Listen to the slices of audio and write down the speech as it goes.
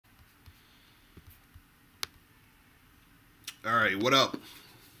All right, what up?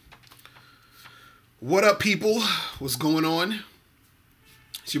 What up, people? What's going on?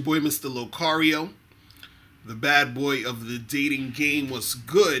 It's your boy, Mr. Locario, the bad boy of the dating game. What's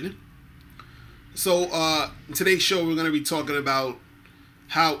good? So, in today's show, we're going to be talking about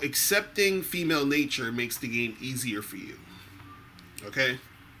how accepting female nature makes the game easier for you. Okay?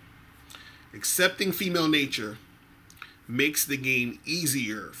 Accepting female nature makes the game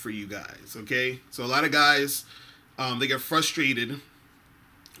easier for you guys. Okay? So, a lot of guys, they get frustrated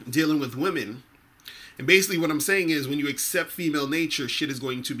dealing with women. And basically what I'm saying is when you accept female nature, shit is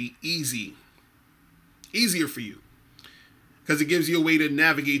going to be easier for you. Because it gives you a way to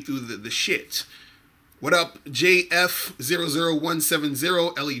navigate through the shit. What up,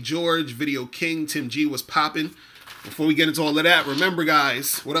 JF00170, Ellie George, Video King, Tim G was popping. Before we get into all of that, remember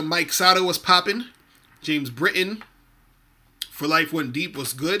guys, what up, Mike Sato was popping. James Britton, For Life Went Deep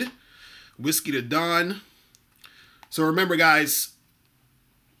was good. Whiskey to Dawn. So remember guys,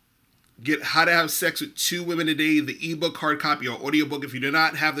 get How to Have Sex with 2 Women a Day, the ebook, hard copy, or audiobook. If you do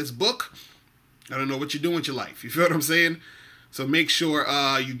not have this book, I don't know what you're doing with your life. You feel what I'm saying? So make sure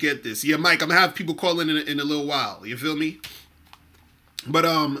you get this. Yeah, Mike, I'm going to have people calling in a little while. You feel me?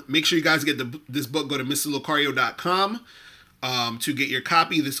 But make sure you guys get this book. Go to mrlocario.com to get your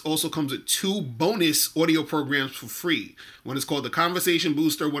copy. This also comes with 2 bonus audio programs for free. One is called the Conversation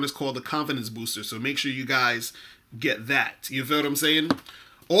Booster. One is called the Confidence Booster. So make sure you guys get that. You feel what I'm saying?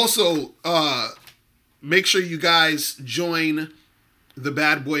 Also, make sure you guys join the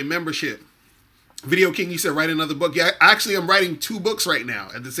Bad Boy membership. Video King, you said write another book. Yeah, actually, I'm writing 2 books right now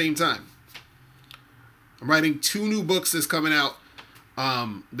at the same time. I'm writing 2 new books that's coming out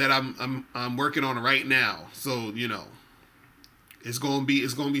that I'm working on right now. So you know, it's gonna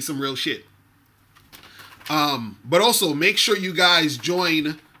be some real shit. But also make sure you guys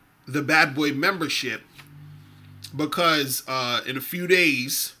join the Bad Boy membership. Because in a few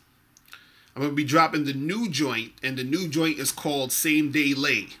days, I'm going to be dropping the new joint. And the new joint is called Same Day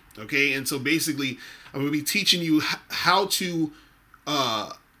Lay. Okay? And so basically, I'm going to be teaching you how to,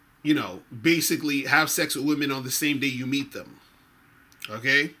 you know, basically have sex with women on the same day you meet them.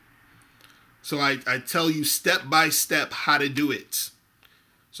 Okay? So I tell you step by step how to do it.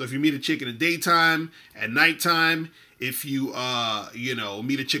 So if you meet a chick in the daytime, at nighttime, if you, you know,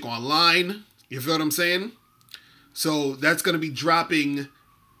 meet a chick online, you feel what I'm saying? So that's going to be dropping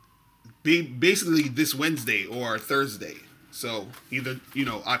basically this Wednesday or Thursday. So either, you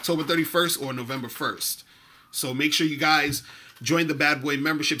know, October 31st or November 1st. So make sure you guys join the Bad Boy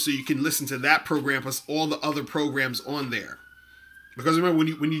membership so you can listen to that program plus all the other programs on there. Because remember,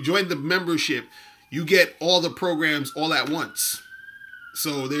 when you join the membership, you get all the programs all at once.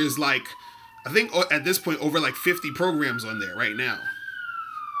 So there's like, I think at this point, over like 50 programs on there right now.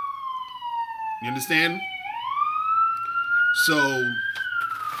 You understand? So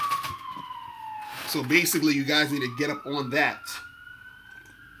basically, you guys need to get up on that.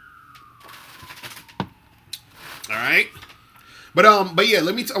 All right, but yeah,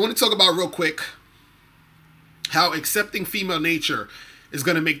 I want to talk about real quick how accepting female nature is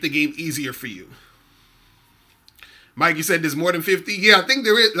going to make the game easier for you. Mike, you said there's more than 50. Yeah, I think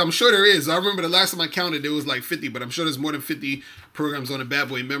there is. I'm sure there is. I remember the last time I counted, there was like 50, but I'm sure there's more than 50 programs on the Bad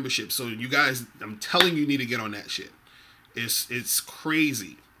Boy membership. So you guys, I'm telling you, need to get on that shit. It's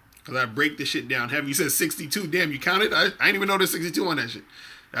crazy. Because I break the shit down heavy. You said 62. Damn, you counted? I didn't even know there's 62 on that shit.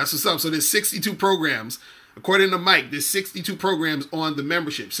 That's what's up. So there's 62 programs. According to Mike, there's 62 programs on the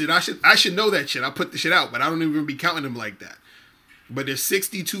membership. See, I should know that shit. I put the shit out, but I don't even be counting them like that. But there's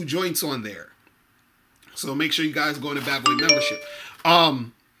 62 joints on there. So make sure you guys go in the Bad Boy membership.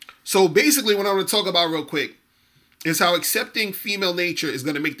 So basically what I want to talk about real quick is how accepting female nature is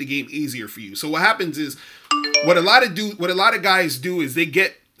going to make the game easier for you. So what happens is what a lot of guys do is they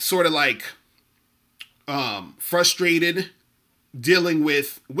get sort of like frustrated dealing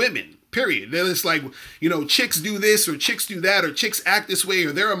with women, period. They're just like, you know, chicks do this or chicks do that or chicks act this way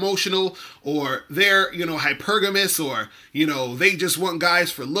or they're emotional or they're, you know, hypergamous or, you know, they just want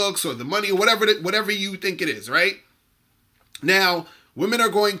guys for looks or the money or whatever you think it is, right? Now, women are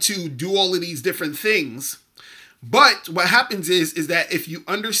going to do all of these different things. But what happens is that if you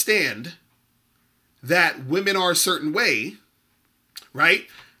understand that women are a certain way, right,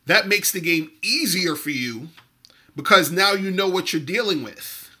 that makes the game easier for you because now you know what you're dealing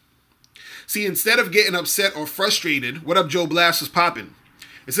with. See, instead of getting upset or frustrated, what up, Joe Blast was popping?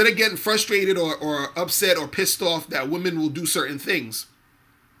 Instead of getting frustrated or upset or pissed off that women will do certain things,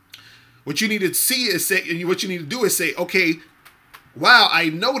 what you need to see is say, what you need to do is say, okay, wow, I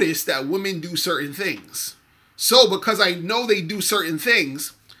noticed that women do certain things. So because I know they do certain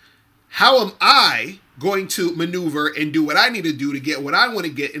things, how am I going to maneuver and do what I need to do to get what I want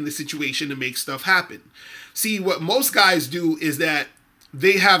to get in the situation to make stuff happen. See, what most guys do is that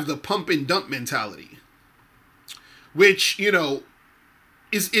they have the pump and dump mentality, which, you know,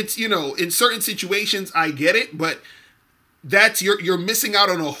 it's you know, in certain situations I get it, but that's you're missing out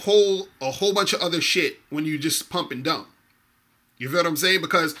on a whole bunch of other shit when you just pump and dump. You feel what I'm saying?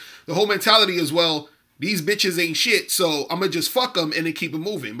 Because the whole mentality is, well, these bitches ain't shit, so I'm gonna just fuck them and then keep it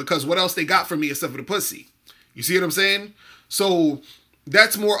moving, because what else they got from me except for the pussy? You see what I'm saying? So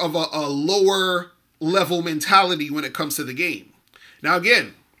that's more of a lower level mentality when it comes to the game. Now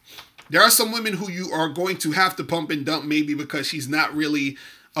again, there are some women who you are going to have to pump and dump, maybe because she's not really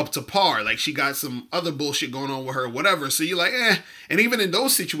up to par. Like, she got some other bullshit going on with her, whatever. So you're like, eh. And even in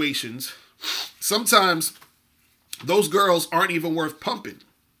those situations, sometimes those girls aren't even worth pumping,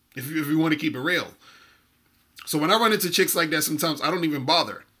 if you want to keep it real. So when I run into chicks like that, sometimes I don't even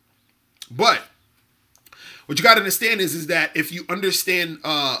bother. But what you got to understand is that if you understand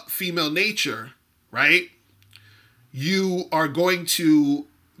female nature, right, you are going to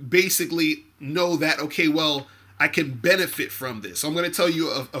basically know that, okay, well, I can benefit from this. So I'm going to tell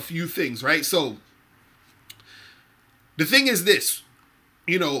you a few things, right? So the thing is this,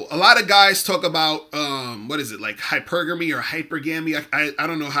 you know, a lot of guys talk about, what is it, like hypergamy or hypergamy? I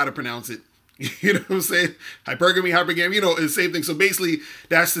don't know how to pronounce it. You know what I'm saying? Hypergamy, hypergamy, you know, it's the same thing. So basically,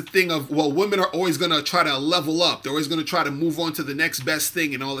 that's the thing of, well, women are always going to try to level up. They're always going to try to move on to the next best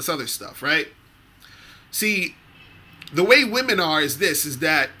thing and all this other stuff, right? See, the way women are is this, is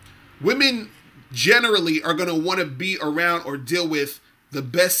that women generally are going to want to be around or deal with the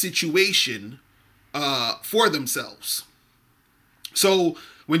best situation for themselves. So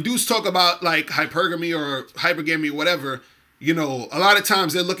when dudes talk about like hypergamy or hypergamy or whatever, you know, a lot of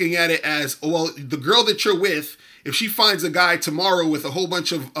times they're looking at it as, oh, well, the girl that you're with, if she finds a guy tomorrow with a whole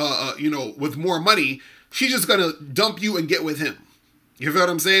bunch of, you know, with more money, she's just going to dump you and get with him. You feel what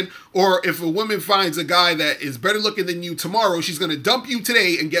I'm saying? Or if a woman finds a guy that is better looking than you tomorrow, she's going to dump you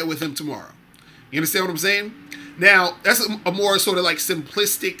today and get with him tomorrow. You understand what I'm saying? Now, that's a more sort of like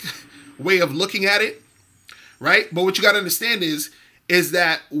simplistic way of looking at it, right? But what you got to understand is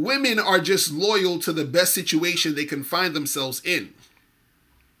that women are just loyal to the best situation they can find themselves in,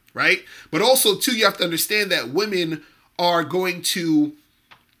 right? But also, too, you have to understand that women are going to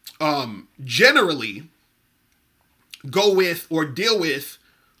generally go with or deal with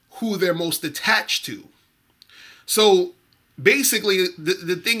who they're most attached to. So basically,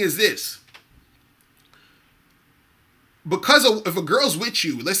 the thing is this. Because if a girl's with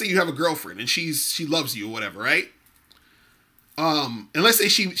you, let's say you have a girlfriend and she loves you or whatever, right? And let's say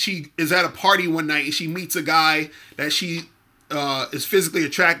she is at a party one night and she meets a guy that she is physically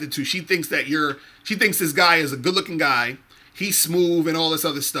attracted to. She thinks this guy is a good-looking guy. He's smooth and all this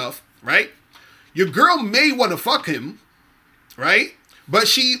other stuff, right? Your girl may want to fuck him, right? But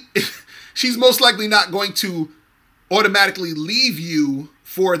she's most likely not going to automatically leave you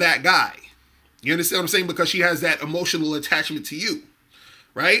for that guy. You understand what I'm saying? Because she has that emotional attachment to you,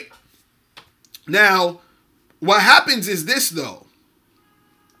 right? Now, what happens is this, though,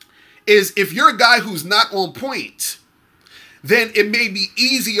 is if you're a guy who's not on point, then it may be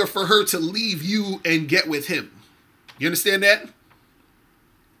easier for her to leave you and get with him. You understand that?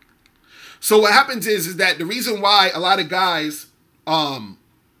 So what happens is that the reason why a lot of guys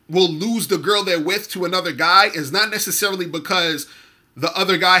will lose the girl they're with to another guy is not necessarily because the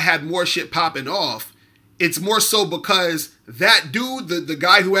other guy had more shit popping off. It's more so because that dude, the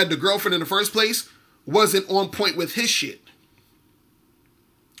guy who had the girlfriend in the first place, wasn't on point with his shit.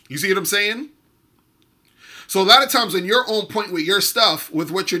 You see what I'm saying? So a lot of times when you're on point with your stuff, with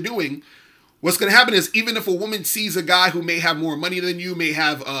what you're doing, what's going to happen is even if a woman sees a guy who may have more money than you, may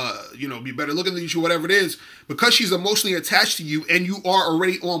have, you know, be better looking than you, whatever it is, because she's emotionally attached to you and you are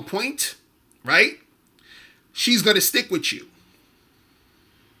already on point, right? She's going to stick with you.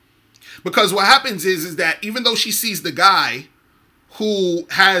 Because what happens is that even though she sees the guy who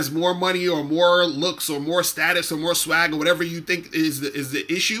has more money or more looks or more status or more swag or whatever you think is the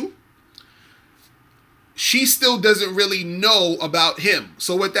issue, she still doesn't really know about him.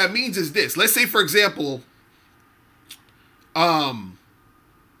 So what that means is this. Let's say, for example, let's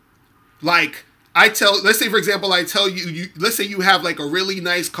say, for example, I tell you, let's say you have like a really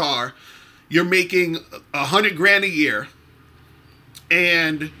nice car, you're making $100 grand a year,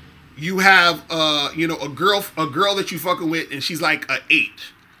 and you have, you know, a girl that you fucking with, and she's like an 8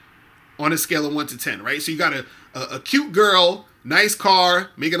 on a scale of 1 to 10, right? So you got a cute girl, nice car,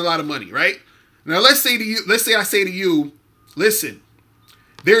 making a lot of money, right? Now let's say I say to you, listen,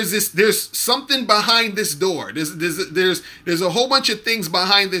 there's something behind this door. There's a whole bunch of things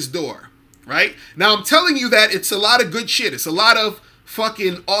behind this door. right? Now I'm telling you that it's a lot of good shit. It's a lot of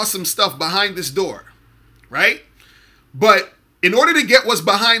fucking awesome stuff behind this door, right? But in order to get what's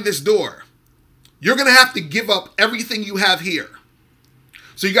behind this door, you're going to have to give up everything you have here.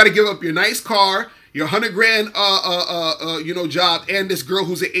 So you got to give up your nice car, your 100 grand, job, and this girl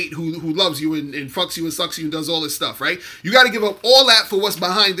who's an 8 who loves you and fucks you and sucks you and does all this stuff, right? You got to give up all that for what's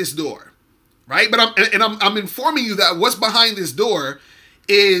behind this door, right? But I'm informing you that what's behind this door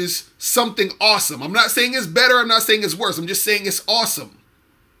is something awesome. I'm not saying it's better. I'm not saying it's worse. I'm just saying it's awesome,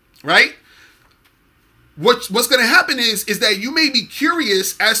 right? What's going to happen is that you may be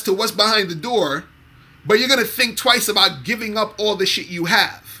curious as to what's behind the door, but you're going to think twice about giving up all the shit you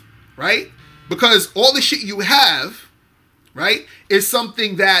have, right? Because all the shit you have, right, is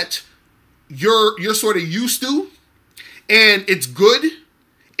something that you're sort of used to, and it's good,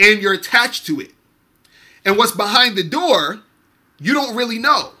 and you're attached to it. And what's behind the door, you don't really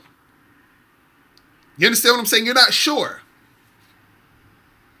know. You understand what I'm saying? You're not sure.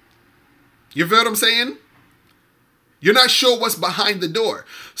 You feel what I'm saying? You're not sure what's behind the door.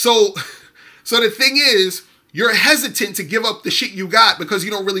 So the thing is, you're hesitant to give up the shit you got because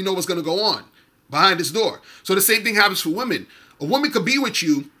you don't really know what's going to go on behind this door. So the same thing happens for women. A woman could be with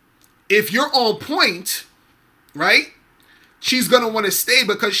you. If you're on point, right? She's going to want to stay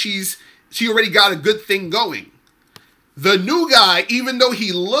because she already got a good thing going. The new guy, even though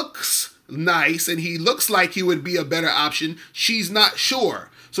he looks nice and he looks like he would be a better option, she's not sure.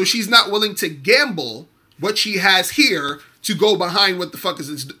 So she's not willing to gamble what she has here to go behind what the fuck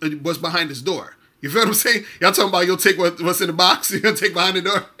is what's behind this door. You feel what I'm saying? Y'all talking about you'll take what's in the box, you're going to take behind the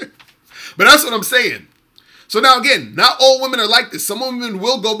door. But that's what I'm saying. So now again, not all women are like this. Some women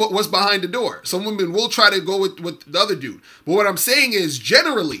will go but what's behind the door. Some women will try to go with the other dude. But what I'm saying is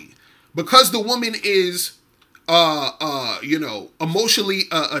generally, because the woman is emotionally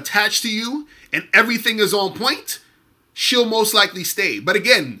attached to you and everything is on point, she'll most likely stay. But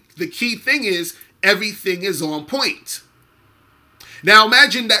again, the key thing is everything is on point. Now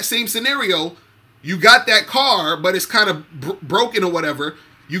imagine that same scenario. You got that car, but it's kind of broken or whatever.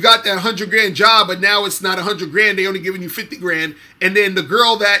 You got that 100 grand job, but now it's not 100 grand. They only giving you 50 grand. And then the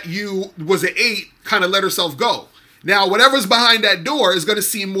girl that you was an 8 kind of let herself go. Now, whatever's behind that door is going to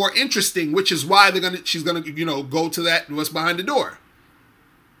seem more interesting, which is why she's going to, go to that what's behind the door.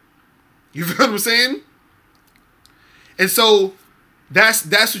 You feel what I'm saying? And so that's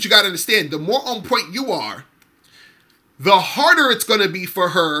what you got to understand. The more on point you are, the harder it's going to be for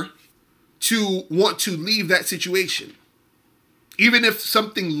her to want to leave that situation. Even if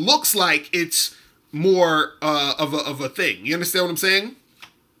something looks like it's more of a thing. You understand what I'm saying?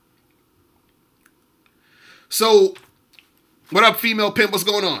 So, what up, female pimp? What's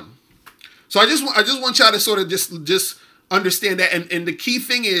going on? So I just want y'all to sort of just understand that. And the key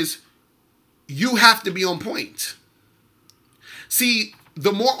thing is, you have to be on point. See,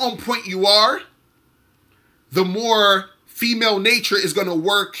 the more on point you are, the more female nature is going to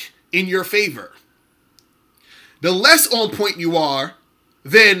work in your favor. The less on point you are,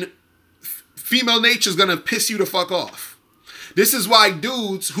 then female nature is going to piss you the fuck off. This is why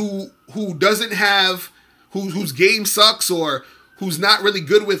dudes who doesn't have, whose game sucks, or who's not really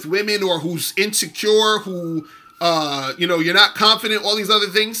good with women, or who's insecure, who, you're not confident, all these other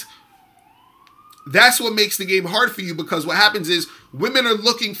things. That's what makes the game hard for you, because what happens is women are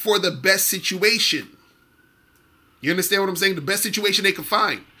looking for the best situation. You understand what I'm saying? The best situation they can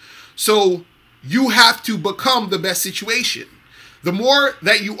find. So you have to become the best situation. The more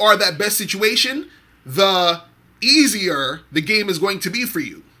that you are that best situation, the easier the game is going to be for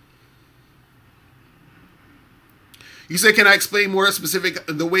you. You say, can I explain more specific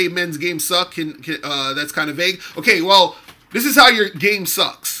the way men's games suck? That's kind of vague. Okay, well, this is how your game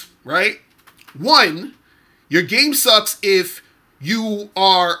sucks, right? One, your game sucks if you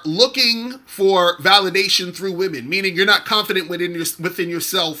are looking for validation through women, meaning you're not confident within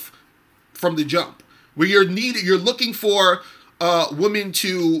yourself from the jump. Where you're looking for women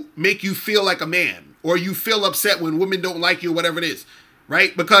to make you feel like a man, or you feel upset when women don't like you, or whatever it is,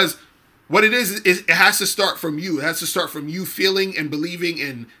 right? Because what it is it has to start from you. It has to start from you feeling and believing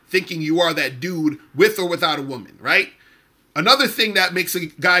and thinking you are that dude with or without a woman, right? Another thing that makes a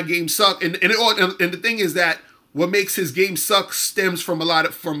guy game suck, and the thing is that what makes his game suck stems from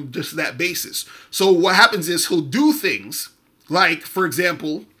from just that basis. So what happens is he'll do things like, for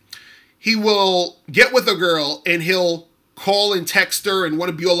example, he will get with a girl and he'll call and text her and want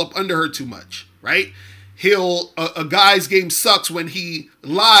to be all up under her too much, right? A guy's game sucks when he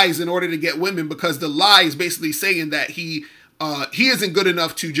lies in order to get women, because the lie is basically saying that he isn't good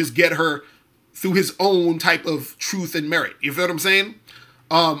enough to just get her through his own type of truth and merit. You feel what I'm saying?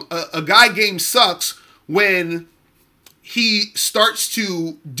 A guy game sucks when he starts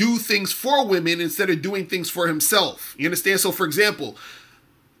to do things for women instead of doing things for himself. You understand? So, for example,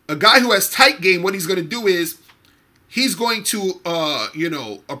 a guy who has tight game, what he's going to do is he's going to,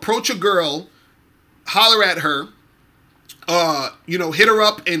 approach a girl, holler at her, hit her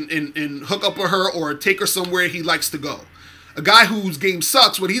up and hook up with her or take her somewhere he likes to go. A guy whose game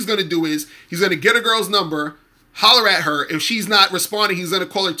sucks, what he's going to do is he's going to get a girl's number, holler at her. If she's not responding, he's going to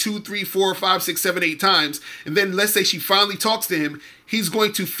call her 2, 3, 4, 5, 6, 7, 8 times. And then let's say she finally talks to him. He's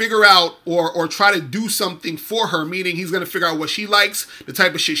going to figure out or try to do something for her, meaning he's going to figure out what she likes, the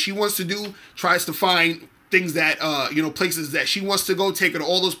type of shit she wants to do, tries to find things that, places that she wants to go, take her to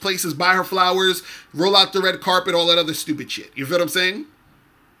all those places, buy her flowers, roll out the red carpet, all that other stupid shit. You feel what I'm saying?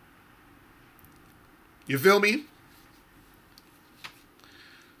 You feel me?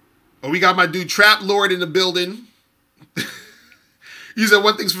 Oh, we got my dude Trap Lord in the building. He said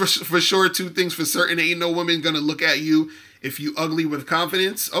one thing's for sure, two things for certain. Ain't no woman gonna look at you if you ugly with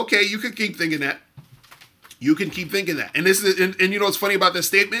confidence. Okay, you can keep thinking that. You can keep thinking that. And this is, and you know what's funny about this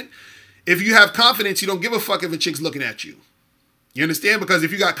statement? If you have confidence, you don't give a fuck if a chick's looking at you. You understand? Because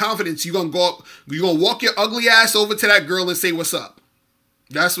if you got confidence, you're gonna walk your ugly ass over to that girl and say what's up.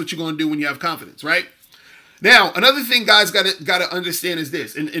 That's what you're gonna do when you have confidence, right? Now, another thing guys gotta understand is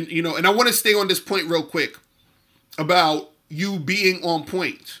this, and I want to stay on this point real quick about you being on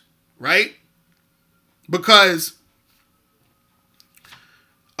point, right? Because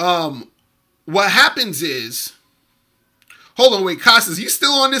what happens is, hold on, wait, Costas, you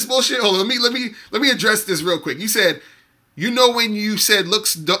still on this bullshit? Hold on, let me address this real quick. You said, when you said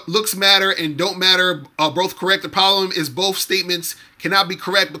looks matter and don't matter are both correct. The problem is both statements cannot be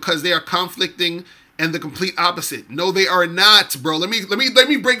correct because they are conflicting and the complete opposite. No, they are not, bro. Let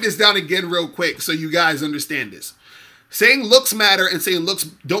me break this down again real quick so you guys understand this. Saying looks matter and saying looks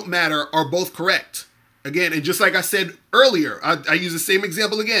don't matter are both correct. Again, and just like I said earlier, I use the same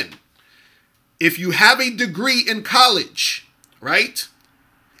example again. If you have a degree in college, right,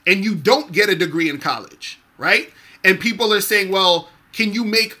 and you don't get a degree in college, right, and people are saying, well, can you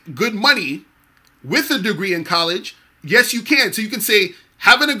make good money with a degree in college? Yes, you can. So you can say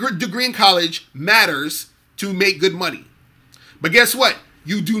having a degree in college matters to make good money. But guess what?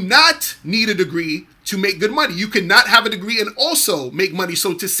 You do not need a degree to make good money. You cannot have a degree and also make money.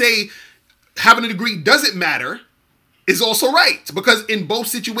 So to say having a degree doesn't matter is also right, because in both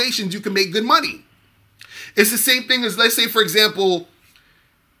situations you can make good money. It's the same thing as, let's say, for example,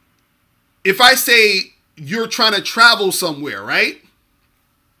 if I say you're trying to travel somewhere, right?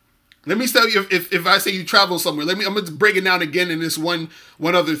 Let me tell you, if I say you travel somewhere, I'm going to break it down again in this one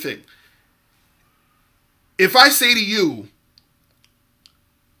other thing. If I say to you,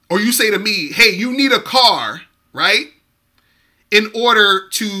 or you say to me, hey, you need a car, right, in order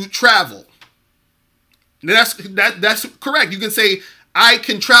to travel. That's correct. You can say, I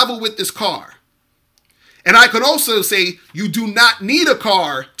can travel with this car. And I can also say, you do not need a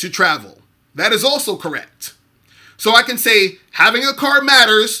car to travel. That is also correct. So I can say, having a car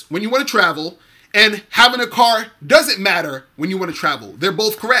matters when you want to travel, and having a car doesn't matter when you want to travel. They're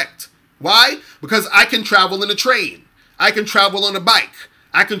both correct. Why? Because I can travel in a train. I can travel on a bike.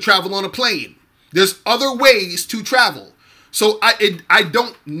 I can travel on a plane. There's other ways to travel. So I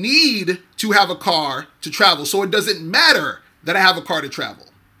don't need to have a car to travel. So it doesn't matter that I have a car to travel,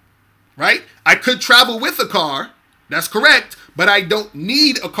 right? I could travel with a car. That's correct. But I don't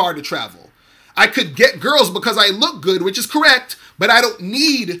need a car to travel. I could get girls because I look good, which is correct. But I don't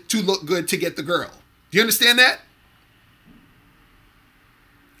need to look good to get the girl. Do you understand that?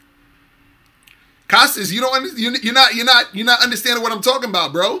 Costas, you're not understanding what I'm talking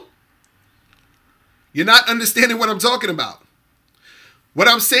about, bro. You're not understanding what I'm talking about. What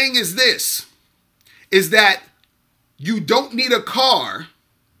I'm saying is this, is that you don't need a car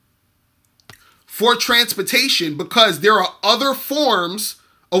for transportation because there are other forms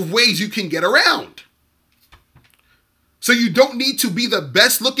of ways you can get around. So you don't need to be the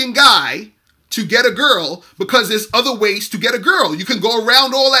best looking guy to get a girl because there's other ways to get a girl. You can go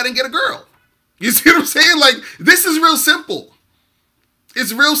around all that and get a girl. You see what I'm saying? Like, this is real simple.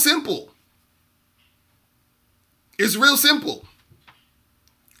 It's real simple. It's real simple.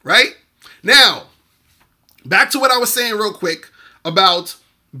 Right? Now, back to what I was saying real quick about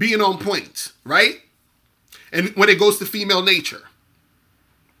being on point, right? And when it goes to female nature.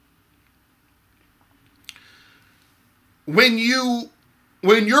 When you're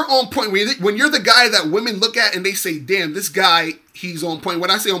on point, when you're the guy that women look at and they say, damn, this guy, he's on point.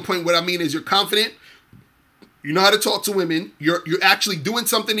 When I say on point, what I mean is you're confident. You know how to talk to women. You're actually doing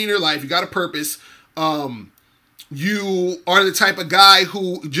something in your life. You got a purpose. You are the type of guy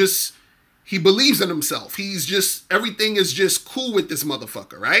who just, he believes in himself. He's just, everything is just cool with this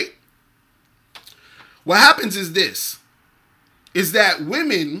motherfucker, right? What happens is this, is that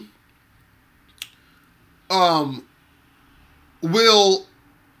women will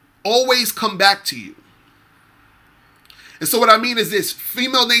always come back to you. And so what I mean is this,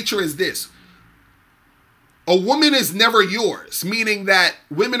 female nature is this. A woman is never yours, meaning that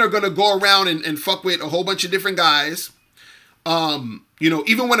women are going to go around and fuck with a whole bunch of different guys. You know,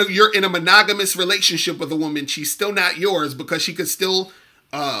 even when you're in a monogamous relationship with a woman, she's still not yours because she could still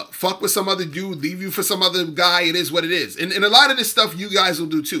fuck with some other dude, leave you for some other guy. It is what it is. And a lot of this stuff you guys will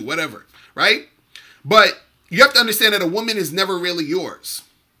do too, whatever, right? But you have to understand that a woman is never really yours.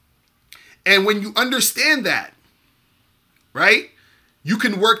 And when you understand that, right, you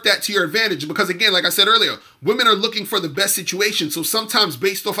can work that to your advantage. Because again, like I said earlier, women are looking for the best situation. So sometimes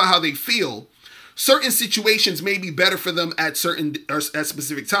based off of how they feel, certain situations may be better for them at certain or at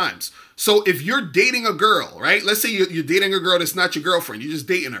specific times. So if you're dating a girl, right? Let's say you're dating a girl that's not your girlfriend. You're just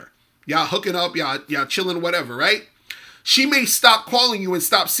dating her. Y'all hooking up, y'all chilling, whatever, right? She may stop calling you and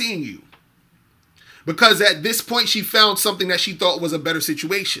stop seeing you. Because at this point, she found something that she thought was a better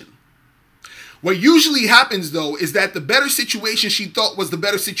situation. What usually happens, though, is that the better situation she thought was the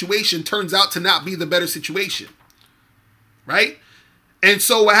better situation turns out to not be the better situation. Right? And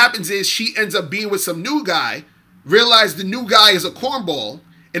so what happens is she ends up being with some new guy, realize the new guy is a cornball,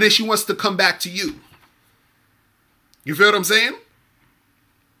 and then she wants to come back to you. You feel what I'm saying?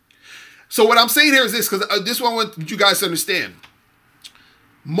 So what I'm saying here is this, because this is what I want you guys to understand.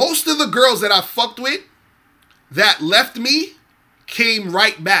 Most of the girls that I fucked with that left me came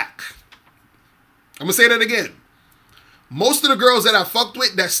right back. I'm going to say that again. Most of the girls that I fucked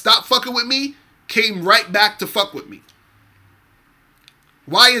with that stopped fucking with me came right back to fuck with me.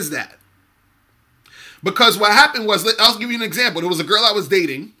 Why is that? Because what happened was, I'll give you an example. There was a girl I was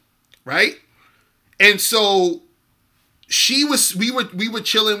dating, right? And so we were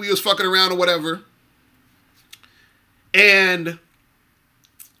chilling, we was fucking around or whatever. And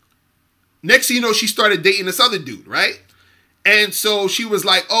next thing you know, she started dating this other dude, right? And so she was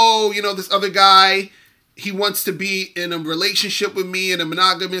like, oh, you know, this other guy, he wants to be in a relationship with me, in a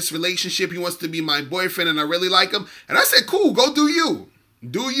monogamous relationship. He wants to be my boyfriend and I really like him. And I said, cool, go do you.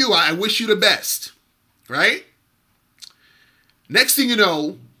 Do you. I wish you the best, right? Next thing you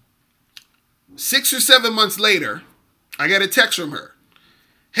know, 6 or 7 months later, I got a text from her.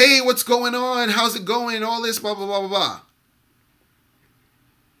 Hey, what's going on? How's it going? All this, blah, blah, blah, blah, blah.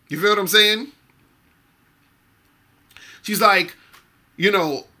 You feel what I'm saying? She's like, you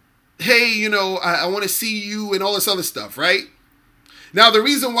know, hey, you know, I want to see you and all this other stuff, right? Now, the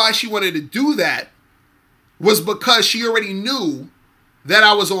reason why she wanted to do that was because she already knew that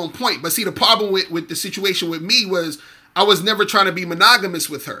I was on point. But see, the problem with the situation with me was I was never trying to be monogamous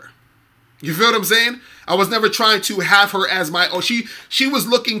with her. You feel what I'm saying? I was never trying to have her as my, she was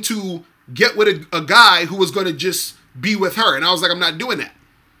looking to get with a guy who was going to just be with her. And I was like, I'm not doing that.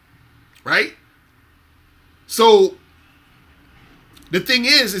 Right? So the thing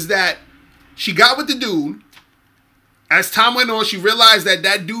is that she got with the dude. As time went on, she realized that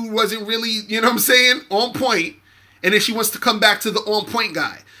that dude wasn't really, you know what I'm saying, on point. And then she wants to come back to the on point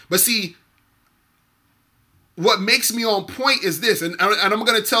guy. But see, what makes me on point is this. And I'm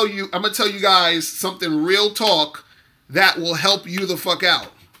going to tell you guys something real talk that will help you the fuck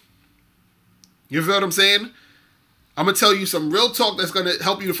out. You feel what I'm saying? I'm going to tell you some real talk that's going to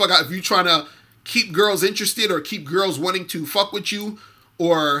help you the fuck out if you're trying to keep girls interested or keep girls wanting to fuck with you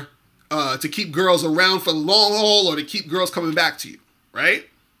or to keep girls around for the long haul or to keep girls coming back to you, right?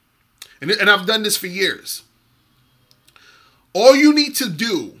 And I've done this for years. All you need to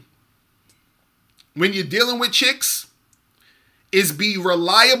do when you're dealing with chicks is be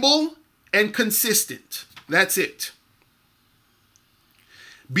reliable and consistent. That's it.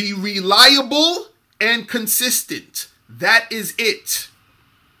 Be reliable and consistent. That is it.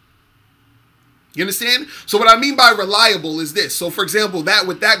 You understand? So what I mean by reliable is this. So for example,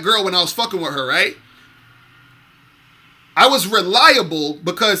 with that girl when I was fucking with her, right? I was reliable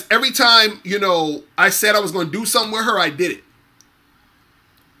because every time, you know, I said I was going to do something with her, I did it.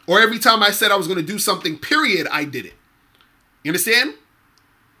 Or every time I said I was going to do something, period, I did it. You understand?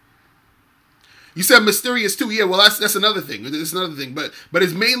 You said mysterious too. Yeah, well, that's another thing. It's another thing. But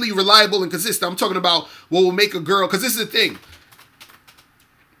it's mainly reliable and consistent. I'm talking about what will make a girl, because this is the thing.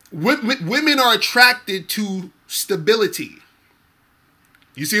 Women are attracted to stability.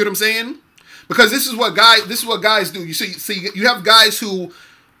 You see what I'm saying? Because this is what guys do. You see, you have guys who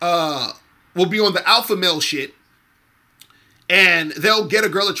will be on the alpha male shit, and they'll get a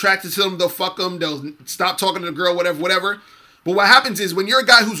girl attracted to them. They'll fuck them. They'll stop talking to the girl, whatever. But what happens is when you're a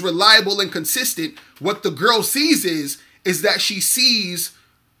guy who's reliable and consistent, what the girl sees is that she sees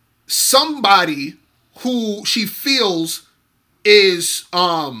somebody who she feels is,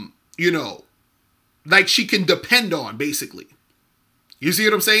 you know, like she can depend on, basically. You see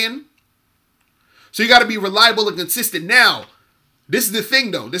what I'm saying? So you got to be reliable and consistent. Now, this is the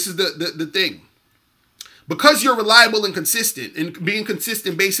thing, though. This is the thing. Because you're reliable and consistent, and being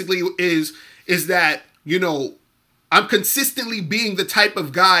consistent basically is that, you know, I'm consistently being the type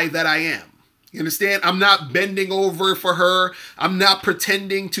of guy that I am. You understand? I'm not bending over for her. I'm not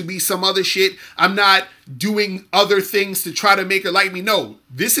pretending to be some other shit. I'm not doing other things to try to make her like me. No,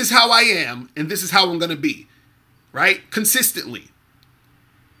 this is how I am, and this is how I'm going to be. Right? Consistently.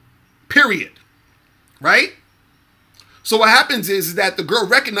 Period. Right? So what happens is that the girl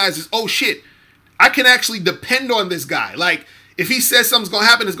recognizes, oh shit, I can actually depend on this guy. Like, if he says something's going to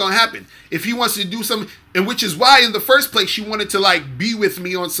happen, it's going to happen. If he wants to do something, and which is why in the first place she wanted to like be with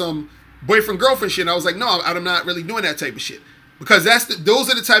me on some boyfriend-girlfriend shit. And I was like, no, I'm not really doing that type of shit. Because those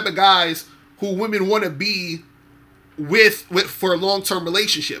are the type of guys who women want to be with for a long-term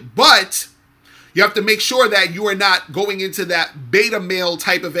relationship. But you have to make sure that you are not going into that beta male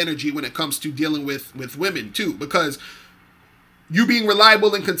type of energy when it comes to dealing with women too. Because you being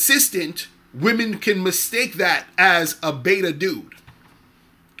reliable and consistent, women can mistake that as a beta dude.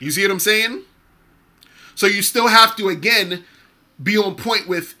 You see what I'm saying? So you still have to, again, be on point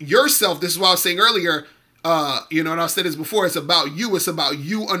with yourself. This is what I was saying earlier. You know, and I've said this before. It's about you. It's about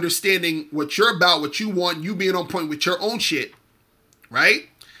you understanding what you're about, what you want, you being on point with your own shit, right?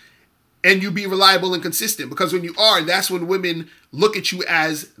 And you be reliable and consistent. Because when you are, that's when women look at you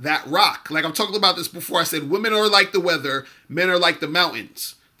as that rock. Like I'm talking about this before. I said women are like the weather. Men are like the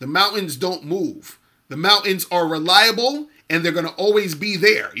mountains. The mountains don't move. The mountains are reliable and they're going to always be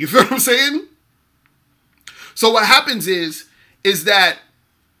there. You feel what I'm saying? So what happens is that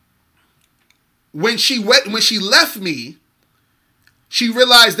when she left me, she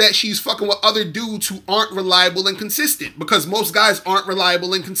realized that she's fucking with other dudes who aren't reliable and consistent, because most guys aren't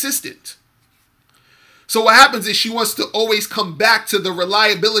reliable and consistent. So what happens is she wants to always come back to the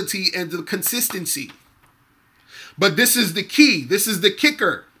reliability and the consistency. But this is the key. This is the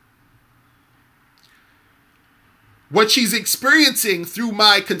kicker. What she's experiencing through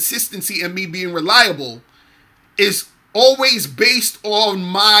my consistency and me being reliable is always based on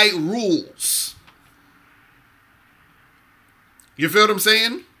my rules. You feel what I'm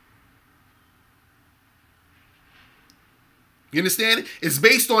saying? You understand? It's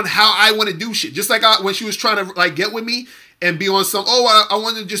based on how I want to do shit. Just like when she was trying to like get with me and be on some, oh, I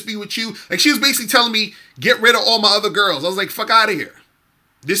want to just be with you. Like she was basically telling me, get rid of all my other girls. I was like, fuck out of here.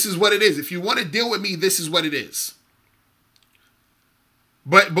 This is what it is. If you want to deal with me, this is what it is.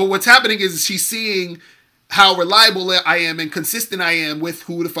 But what's happening is she's seeing how reliable I am and consistent I am with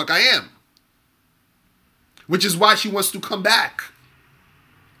who the fuck I am. Which is why she wants to come back.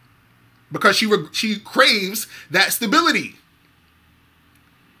 Because she craves that stability.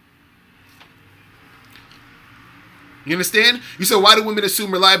 You understand? You said, why do women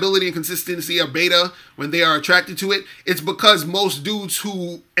assume reliability and consistency are beta when they are attracted to it? It's because most dudes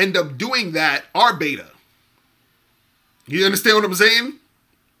who end up doing that are beta. You understand what I'm saying?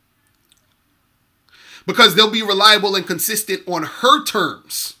 Because they'll be reliable and consistent on her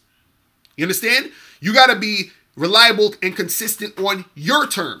terms. You understand? You got to be reliable and consistent on your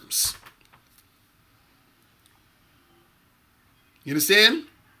terms. You understand?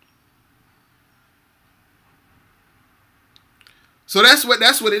 So that's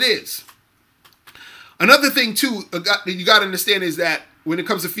what it is. Another thing too you got to understand is that when it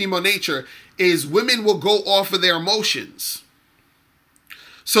comes to female nature is women will go off of their emotions.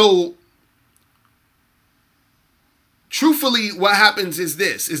 So truthfully, what happens is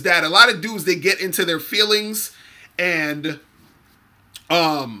this, is that a lot of dudes, they get into their feelings and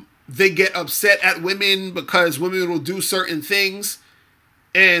they get upset at women because women will do certain things.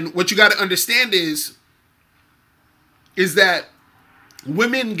 And what you got to understand is that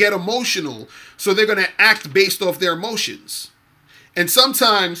women get emotional, so they're going to act based off their emotions. And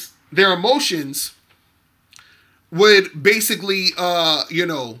sometimes their emotions would basically, you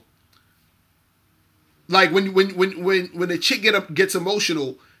know, like when a chick gets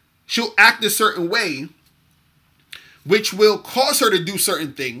emotional, she'll act a certain way, which will cause her to do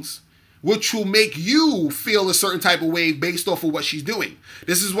certain things, which will make you feel a certain type of way based off of what she's doing.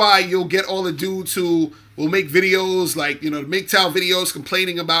 This is why you'll get all the dudes who will make videos like, you know, MGTOW videos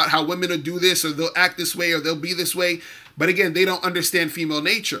complaining about how women will do this or they'll act this way or they'll be this way. But again, they don't understand female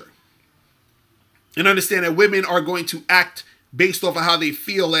nature and understand that women are going to act based off of how they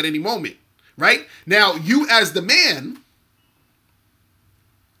feel at any moment, right? Now, you as the man,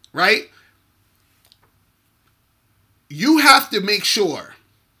 right? You have to make sure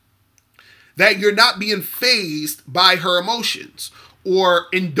that you're not being fazed by her emotions or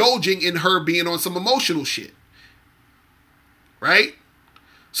indulging in her being on some emotional shit. Right?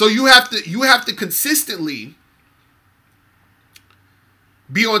 So you have to consistently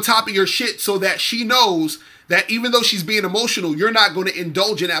be on top of your shit so that she knows that even though she's being emotional, you're not going to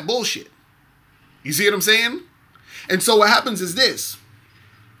indulge in that bullshit. You see what I'm saying? And so what happens is this,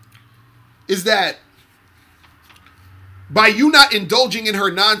 is that by you not indulging in her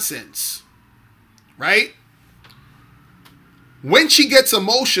nonsense, right? When she gets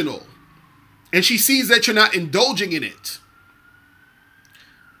emotional and she sees that you're not indulging in it,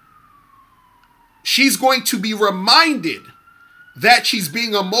 she's going to be reminded that she's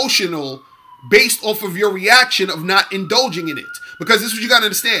being emotional based off of your reaction of not indulging in it. Because this is what you got to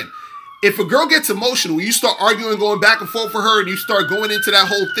understand. If a girl gets emotional, you start arguing, going back and forth for her, and you start going into that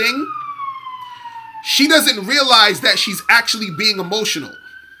whole thing, she doesn't realize that she's actually being emotional.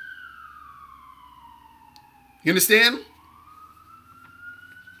 You understand?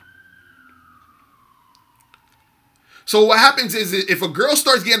 So what happens is if a girl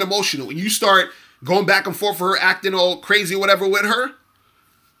starts getting emotional and you start going back and forth for her, acting all crazy or whatever with her,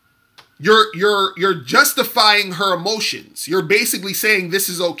 you're justifying her emotions. You're basically saying this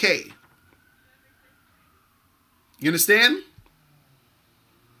is okay. You understand?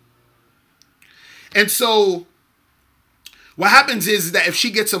 And so what happens is that if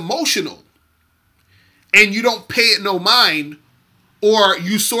she gets emotional and you don't pay it no mind, or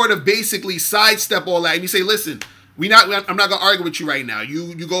you sort of basically sidestep all that and you say, listen, I'm not going to argue with you right now.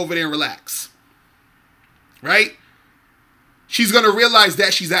 You go over there and relax. Right? She's going to realize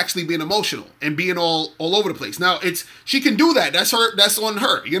that she's actually being emotional and being all over the place. Now, she can do that. That's on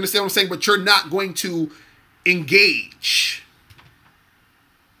her. You understand what I'm saying? But you're not going to engage.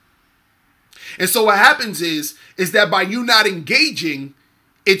 And so what happens is that by you not engaging,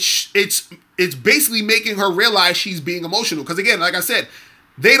 it's basically making her realize she's being emotional. Because again, like I said,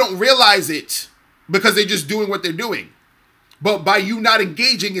 they don't realize it because they're just doing what they're doing. But by you not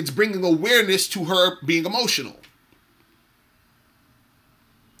engaging, it's bringing awareness to her being emotional.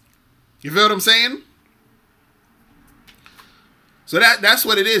 You feel what I'm saying? So that's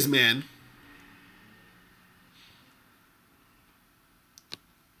what it is, man.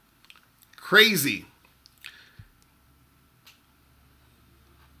 Crazy.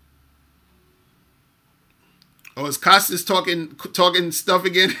 Oh, is Costas talking stuff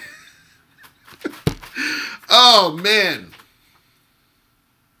again? Oh, man.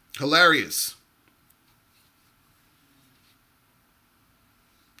 Hilarious.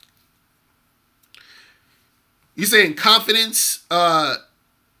 You saying confidence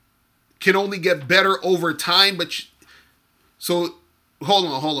can only get better over time, but so hold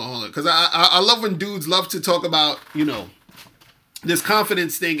on, because I love when dudes love to talk about, you know, this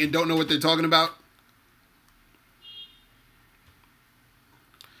confidence thing and don't know what they're talking about.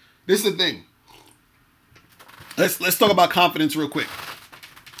 This is the thing. Let's talk about confidence real quick.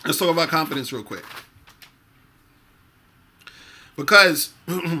 Because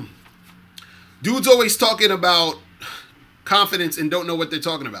dudes always talking about confidence and don't know what they're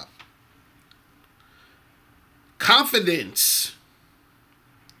talking about. Confidence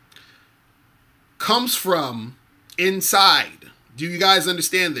comes from inside. Do you guys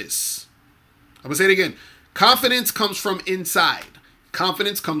understand this? I'm going to say it again. Confidence comes from inside.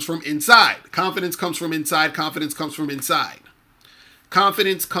 Confidence comes from inside. Confidence comes from inside. Confidence comes from inside.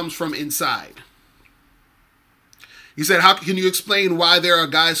 Confidence comes from inside. You said, how can you explain why there are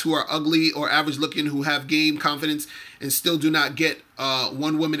guys who are ugly or average looking who have game confidence and still do not get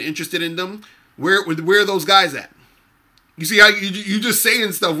one woman interested in them? Where are those guys at? You see how you just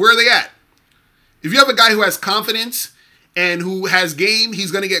saying stuff. Where are they at? If you have a guy who has confidence and who has game,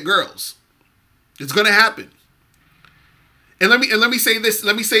 he's going to get girls. It's going to happen. And let me say this.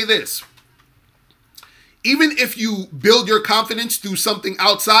 Let me say this. Even if you build your confidence through something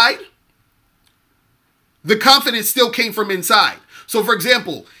outside, the confidence still came from inside. So, for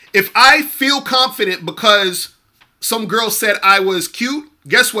example, if I feel confident because some girl said I was cute,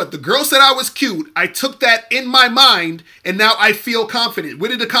 guess what? The girl said I was cute. I took that in my mind, and now I feel confident. Where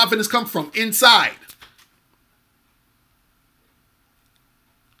did the confidence come from? Inside.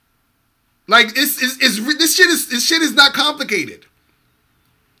 Like, this shit is not complicated.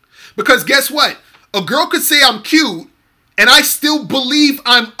 Because guess what? A girl could say I'm cute, and I still believe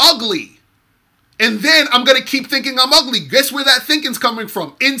I'm ugly. And then I'm going to keep thinking I'm ugly. Guess where that thinking's coming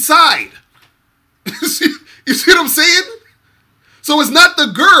from? Inside. You see what I'm saying? So it's not the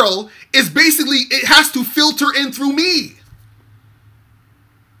girl. It's basically, it has to filter in through me.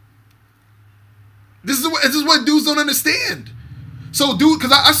 This is what dudes don't understand. So, dude,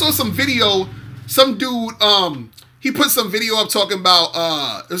 because I saw some video, some dude, he put some video up talking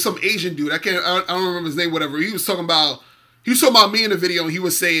about, it was some Asian dude. I don't remember his name, whatever. He was talking about me in the video, and he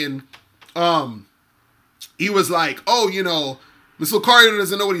was saying, he was like, oh, you know, Miss Locario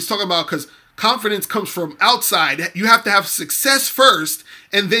doesn't know what he's talking about because confidence comes from outside. You have to have success first,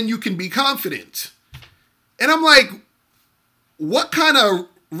 and then you can be confident. And I'm like, what kind of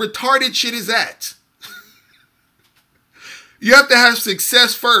retarded shit is that? You have to have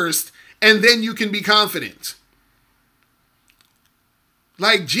success first, and then you can be confident.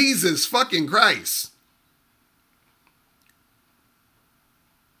 Like, Jesus fucking Christ.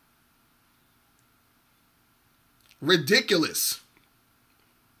 Ridiculous.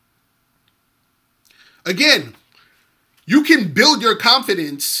 Again, you can build your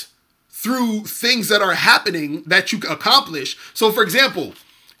confidence through things that are happening that you accomplish. So, for example,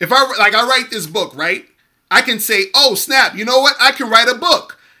 if I write this book, right? I can say, oh, snap, you know what? I can write a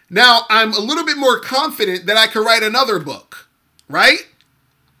book. Now, I'm a little bit more confident that I can write another book, right?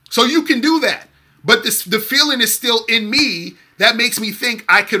 So you can do that. But the feeling is still in me that makes me think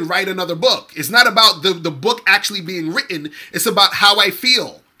I could write another book. It's not about the book actually being written. It's about how I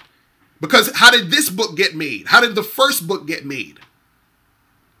feel. Because how did this book get made? How did the first book get made?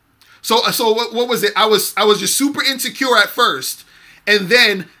 So what was it? I was just super insecure at first. And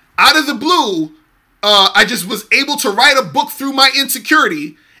then out of the blue, I just was able to write a book through my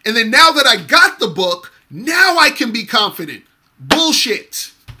insecurity. And then now that I got the book, now I can be confident.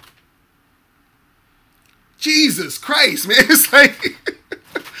 Bullshit. Jesus Christ, man. It's like,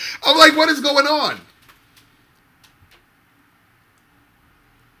 I'm like, what is going on?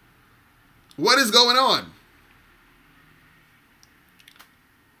 What is going on?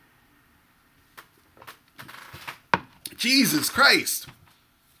 Jesus Christ.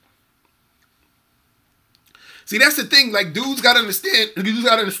 See, that's the thing. Like, dudes got to understand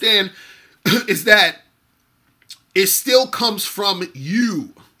is that it still comes from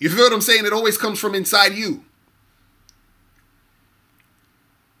you. You feel what I'm saying? It always comes from inside you.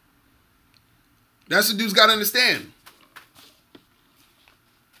 That's what dudes got to understand.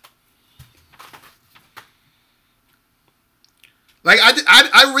 Like,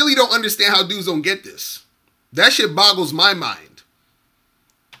 I really don't understand how dudes don't get this. That shit boggles my mind.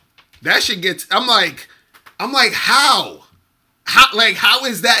 That shit gets, I'm like, how? How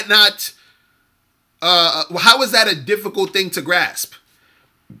is that not, how is that a difficult thing to grasp?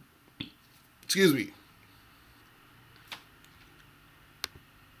 Excuse me.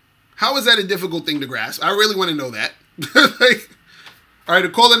 How is that a difficult thing to grasp? I really want to know that. Like, all right, the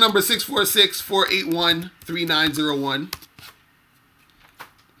caller number 646-481-3901.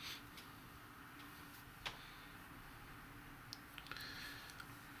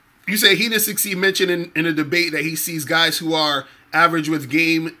 You say he didn't succeed, mentioned in a debate that he sees guys who are average with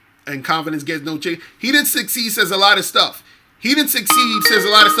game and confidence gets no change. He didn't succeed says a lot of stuff. He didn't succeed says a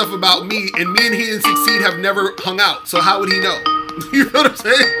lot of stuff about me, and me and he didn't succeed have never hung out. So how would he know? You know what I'm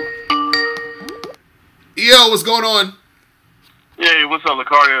saying? Yo, what's going on? Yeah, what's up,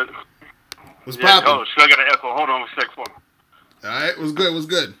 Locario? What's poppin'? Oh, shit, I got an echo. Hold on a sec for me. All right, what's good? What's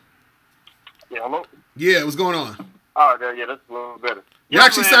good? Yeah, hello? Yeah, what's going on? Oh, yeah, that's a little better. You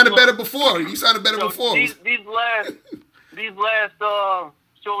actually sounded better before. You sounded better before. These last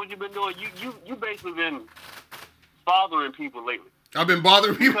shows you've been doing, you basically been bothering people lately. I've been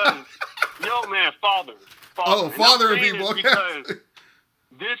bothering people? Because, yo, man, fathering. Oh, fathering people. Because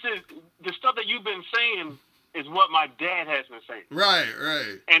this is, the stuff that you've been saying is what my dad has been saying. Right.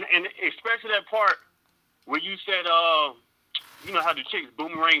 And especially that part where you said, you know, how the chicks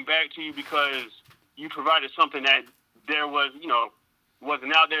boomerang back to you because you provided something that there was, you know,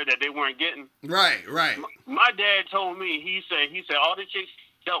 wasn't out there that they weren't getting. Right. My dad told me, he said all the chicks he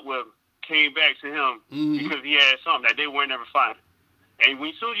dealt with came back to him because he had something that they weren't never finding. And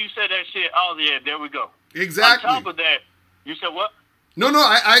when soon as you said that shit, oh yeah, there we go. Exactly. On top of that, you said what? No,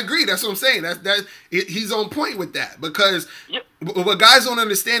 I agree. That's what I'm saying. He's on point with that because what guys don't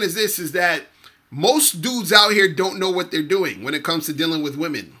understand is that most dudes out here don't know what they're doing when it comes to dealing with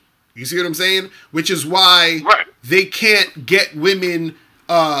women. You see what I'm saying? Which is why they can't get women.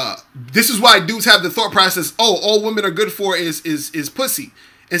 This is why dudes have the thought process, oh, all women are good for is pussy.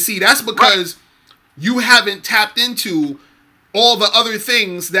 And see, that's because you haven't tapped into all the other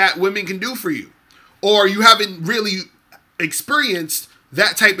things that women can do for you. Or you haven't really experienced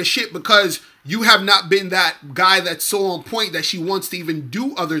that type of shit because you have not been that guy that's so on point that she wants to even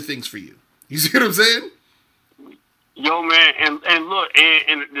do other things for you. You see what I'm saying? Yo, man, and look,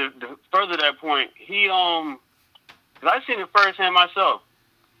 and the further that point, he cause I seen it firsthand myself.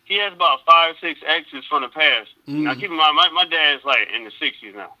 He has about 5, 6 exes from the past. Now, keep in mind, my dad's like in the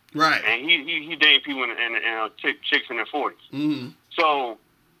 60s now, right? And he dating people and chicks in their 40s. Mm-hmm. So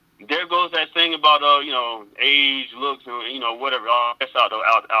there goes that thing about age, looks, and whatever. All that's out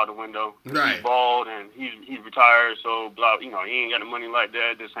the window. Right. He's bald and he's retired, so blah. He ain't got the money like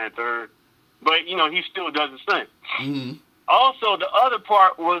that. This and third. But, he still does his thing. Mm-hmm. Also, the other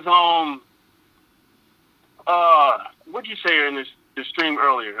part was, what'd you say in the stream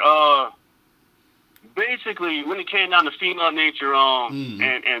earlier? Basically, when it came down to female nature,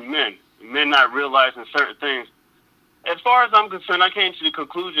 and men not realizing certain things. As far as I'm concerned, I came to the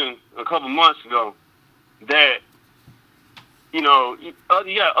conclusion a couple months ago that,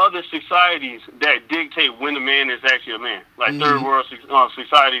 other societies that dictate when a man is actually a man, like third world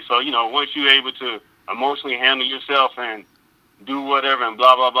society. So, once you're able to emotionally handle yourself and do whatever and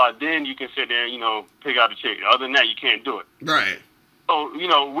blah, blah, blah, then you can sit there and, pick out a chick. Other than that, you can't do it. Right. So,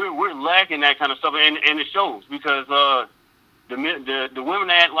 we're lacking that kind of stuff, and it shows because the women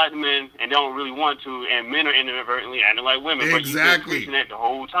act like the men and don't really want to, and men are inadvertently acting like women. Exactly. But you've been preaching that the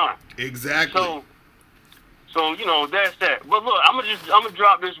whole time. Exactly. So that's that. But look, I'm gonna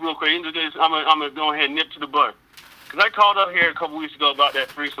drop this real quick. I'm gonna go ahead and nip to the bud, because I called up here a couple weeks ago about that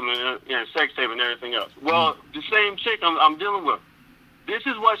threesome and sex tape and everything else. Well, the same chick I'm dealing with, this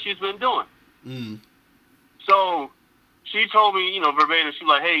is what she's been doing. So she told me, verbatim, she's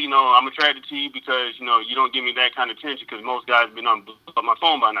like, hey, I'm attracted to you because, you don't give me that kind of attention because most guys have been on my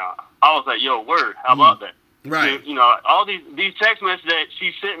phone by now. I was like, yo, word, how about that? Right. All these text messages that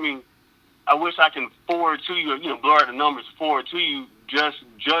she sent me, I wish I can forward to you, blur out the numbers, forward to you just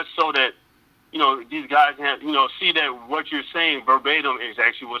so that, these guys can, see that what you're saying verbatim is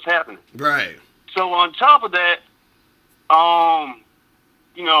actually what's happening. Right. So on top of that,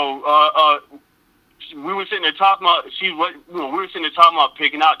 we were sitting there talking about we were sitting there talking about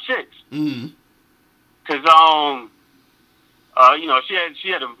picking out chicks. Cause she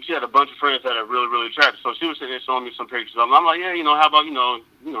had a bunch of friends that are really, really attractive. So she was sitting there showing me some pictures of them. I'm like, yeah, how about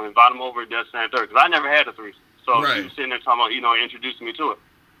invite them over at this and third, because I never had a threesome. So she was sitting there talking about introducing me to it.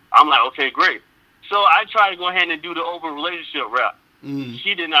 I'm like, okay, great. So I tried to go ahead and do the over relationship rap.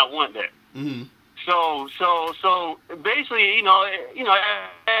 She did not want that. So basically,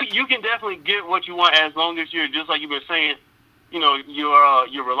 you can definitely get what you want as long as you're, just like you've been saying,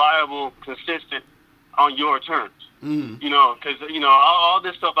 you're reliable, consistent on your terms. Because all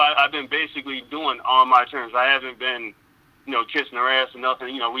this stuff I've been basically doing on my terms. I haven't been, kissing her ass or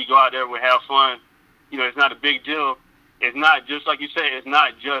nothing. We go out there, we have fun. It's not a big deal. It's not just like you said. It's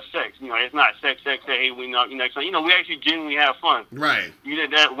not just sex. It's not sex. Hey, we know. We actually genuinely have fun. Right. You did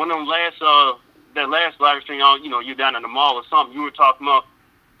that one of them last live stream. You're down in the mall or something. You were talking about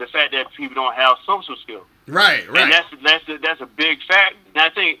the fact that people don't have social skills. Right. And that's a big fact. And I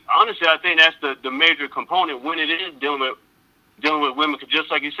think that's the major component when it is dealing with women. Because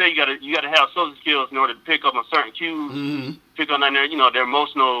just like you say, you gotta have social skills in order to pick up on certain cues, pick up on their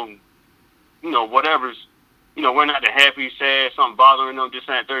emotional, whatever's. We're not the happy, sad, something bothering them, this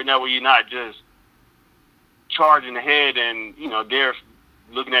and third. That way you're not just charging the head and, they're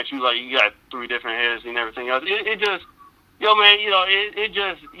looking at you like you got 3 different heads and everything else. It just, man, it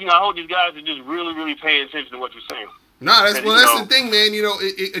just, I hope these guys are just really, really paying attention to what you're saying. That's the thing, man.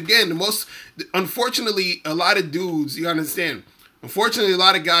 Again, unfortunately, a lot of dudes, you understand, unfortunately, a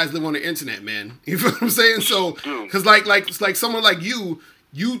lot of guys live on the internet, man. You feel what I'm saying? So, because like someone like you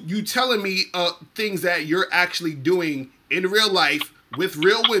telling me things that you're actually doing in real life with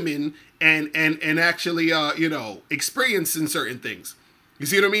real women and actually experiencing certain things. You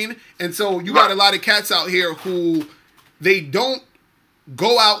see what I mean? And so you got a lot of cats out here who they don't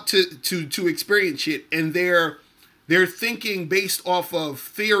go out to experience shit, and they're thinking based off of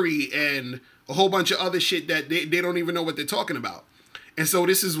theory and a whole bunch of other shit that they don't even know what they're talking about. And so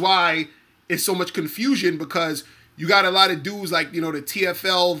this is why it's so much confusion, because you got a lot of dudes like, the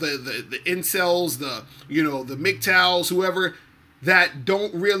TFL, the incels, the MGTOWs, whoever, that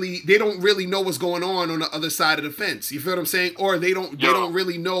don't really know what's going on the other side of the fence. You feel what I'm saying? Or they don't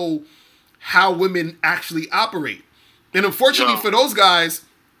really know how women actually operate. And unfortunately for those guys,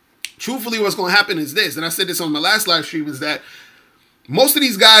 truthfully, what's going to happen is this, and I said this on my last live stream, is that most of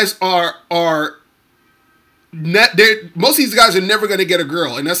these guys are never going to get a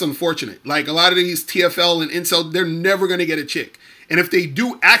girl, and that's unfortunate. Like a lot of these TFL and incel, they're never going to get a chick. And if they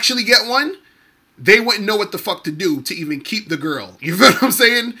do actually get one, they wouldn't know what the fuck to do to even keep the girl. You feel what I'm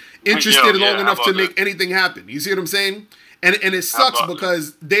saying? Interested long enough to make anything happen. You see what I'm saying? And it sucks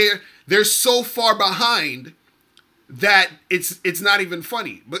because they're so far behind that it's not even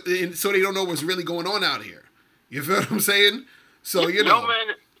funny. But so they don't know what's really going on out here. You feel what I'm saying? So you know. No,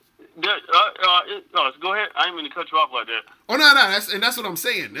 man. Go ahead. I didn't mean to cut you off like that. Oh no, that's what I'm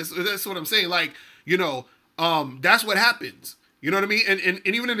saying. That's what I'm saying. Like, you know, that's what happens. You know what I mean? And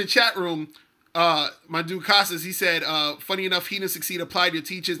even in the chat room, my dude Casas, he said, funny enough, he didn't succeed, applied your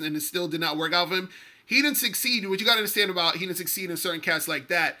teachers, and it still did not work out for him. He didn't succeed. What you got to understand about he didn't succeed in certain cats like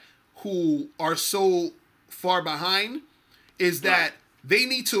that who are so far behind is that they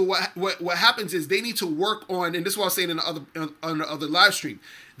need to, what happens is they need to work on, and this is what I was saying on the other live stream,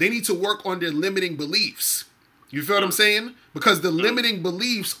 they need to work on their limiting beliefs. You feel what I'm saying? Because the limiting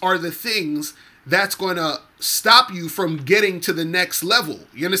beliefs are the things that's going to stop you from getting to the next level.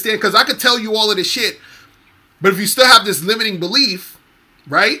 You understand? Because I could tell you all of this shit, but if you still have this limiting belief,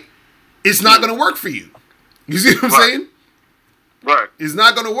 right, it's not going to work for you. You see what I'm saying? Right. It's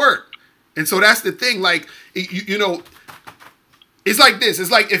not going to work. And so that's the thing. Like, you know, it's like this.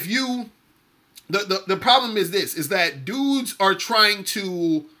 It's like if you, the problem is this, is that dudes are trying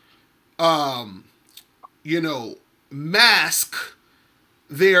to, you know, mask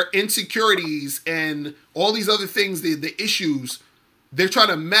their insecurities and all these other things, the issues. They're trying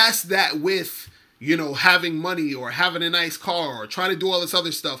to mask that with, you know, having money or having a nice car or trying to do all this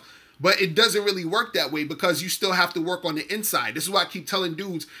other stuff. But it doesn't really work that way because you still have to work on the inside. This is why I keep telling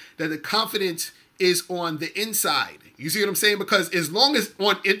dudes that the confidence is on the inside. You see what I'm saying? Because as long as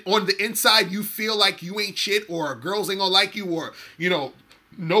on the inside you feel like you ain't shit or girls ain't gonna like you or, you know,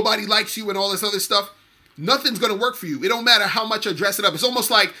 nobody likes you and all this other stuff, nothing's gonna work for you. It don't matter how much I dress it up. It's almost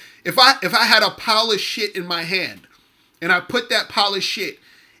like if I had a pile of shit in my hand and I put that pile of shit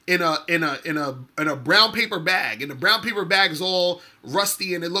in a brown paper bag, and the brown paper bag is all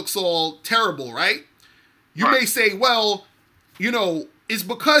rusty and it looks all terrible, right? You may say, well, you know, it's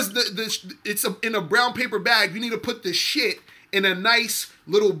because it's in a brown paper bag. You need to put the shit in a nice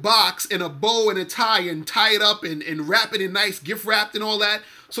little box and a bow and a tie and tie it up and wrap it in nice gift wrapped and all that.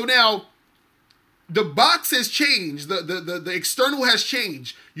 So now the box has changed. The external has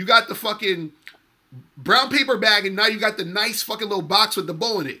changed. You got the fucking brown paper bag and now you got the nice fucking little box with the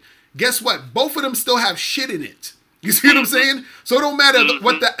bow in it. Guess what? Both of them still have shit in it. You see what I'm saying? So it don't matter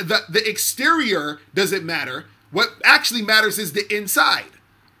what the exterior doesn't matter. What actually matters is the inside.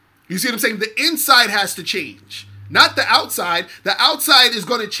 You see what I'm saying? The inside has to change, not the outside. The outside is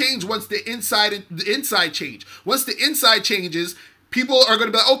going to change once the inside change. Once the inside changes, people are going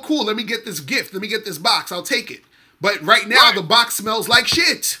to be like, oh, cool, let me get this gift. Let me get this box. I'll take it. But right now, the box smells like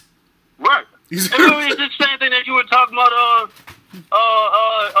shit. Right. It's the same thing that you were talking about.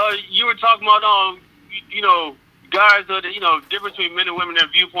 You know, guys, you know, difference between men and women, their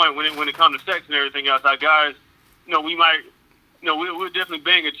viewpoint when it comes to sex and everything else. Like guys, you know, we might, you know, we'll definitely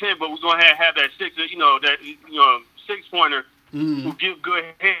bang a 10, but we're gonna have that 6-pointer who give good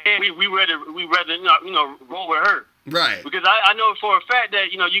head. We rather you know roll with her, right? Because I know for a fact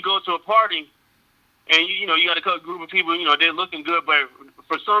that, you know, you go to a party and you know you got a group of people, you know, they're looking good, but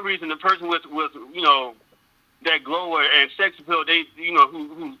for some reason the person with you know that glow and sex appeal, they, you know,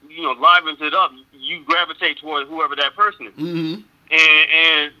 who you know livens it up, you gravitate towards whoever that person is. Mm-hmm.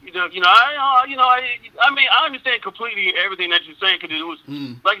 And I mean, I understand completely everything that you're saying, because it was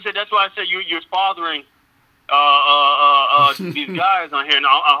like I said. That's why I said you're fathering these guys on here, and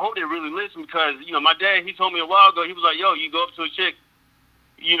I hope they really listen, because, you know, my dad, he told me a while ago, he was like, yo, you go up to a chick,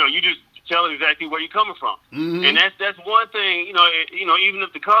 you know, you just tell her exactly where you're coming from, and that's one thing. You know, even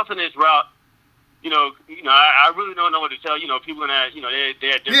if the confidence route. You know, I really don't know what to tell. You know, people in that, you know, they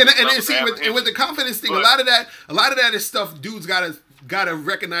had different. Yeah, and see, with the confidence thing, a lot of that is stuff dudes gotta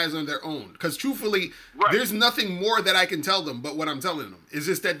recognize on their own. Because truthfully, there's nothing more that I can tell them but what I'm telling them. It's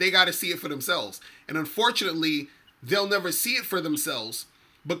just that they gotta see it for themselves. And unfortunately, they'll never see it for themselves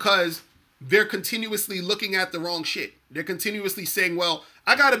because they're continuously looking at the wrong shit. They're continuously saying, well,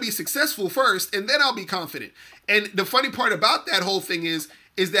 I gotta be successful first, and then I'll be confident. And the funny part about that whole thing is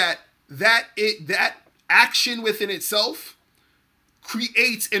that action within itself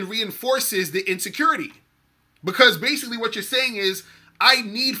creates and reinforces the insecurity. Because basically what you're saying is, I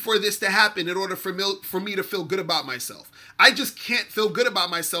need for this to happen in order for me to feel good about myself. I just can't feel good about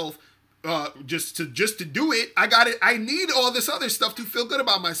myself just to do it. I need all this other stuff to feel good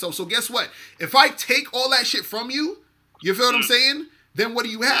about myself. So guess what? If I take all that shit from you, you feel what I'm saying? Then what do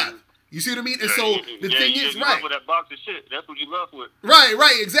you have? You see what I mean? And so the thing is, right? With that box of shit, that's what you love with.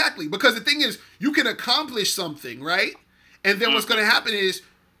 Right, exactly. Because the thing is, you can accomplish something, right? And then what's going to happen is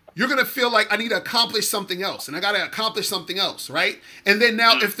you're going to feel like I need to accomplish something else, and I got to accomplish something else, right? And then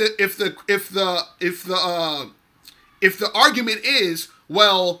now, if the argument is,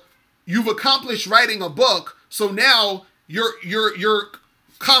 well, you've accomplished writing a book, So now you're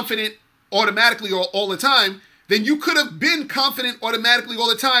confident automatically all the time. Then you could have been confident automatically all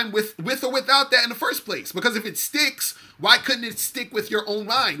the time with or without that in the first place. Because if it sticks, why couldn't it stick with your own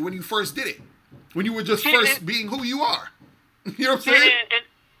mind when you first did it? When you were just first being who you are. You know what I'm saying? And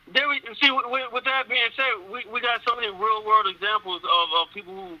there with that being said, we got so many real world examples of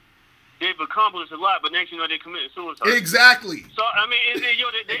people who they've accomplished a lot, but next you know they committed suicide. Exactly. So I mean,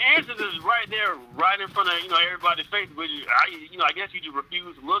 the answers is right there, right in front of everybody's face. But I guess you just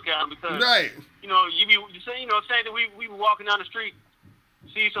refuse to look at them because saying that we be walking down the street,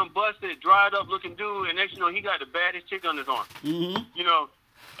 see some busted, dried up looking dude, and next he got the baddest chick on his arm. Mm-hmm.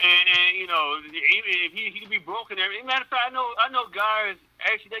 And even if he could be broken. Matter of fact, I know guys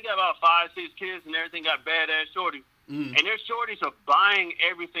actually they got about 5-6 kids and everything got badass shorties, and their shorties are buying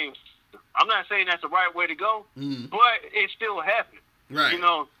everything. I'm not saying that's the right way to go, but it's still happening. Right.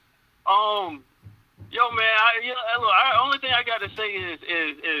 Yo, man. Only thing I got to say is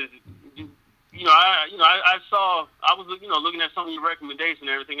I saw I was looking at some of your recommendations and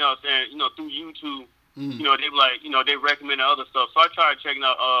everything else, and through YouTube, they recommended other stuff. So I tried checking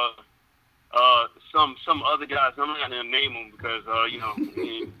out some other guys. I'm not gonna name them because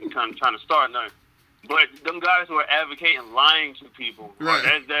kind of trying to start now. But them guys who are advocating lying to people,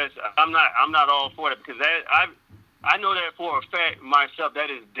 right? I'm not all for that because I know that for a fact myself. That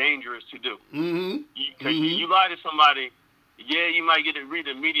is dangerous to do. Because you lie to somebody, you might get to read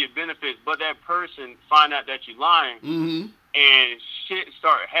the immediate benefits, but that person find out that you're lying, and shit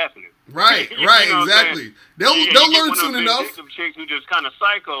start happening. Right, exactly. They'll learn soon enough. Chicks who just kind of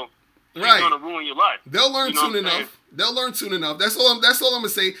psycho. Right. It's gonna ruin your life. They'll learn soon enough. They'll learn soon enough. That's all I'm gonna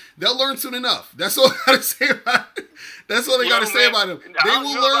say. They'll learn soon enough. That's all I gotta say about it. That's all they gotta say about them. They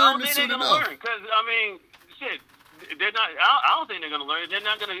will learn soon enough. Because shit, they're not. I don't think they're gonna learn. They're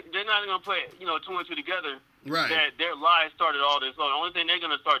not gonna put 2 and 2 together. Right. That their lies started all this. So the only thing they're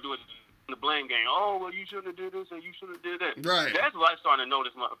gonna start doing is the blame game. Oh, well, you shouldn't have did this and you shouldn't have did that. Right. That's what I'm starting to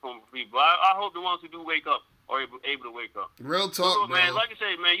notice from people. I hope the ones who do wake up are able to wake up. Real talk, so, man. Like I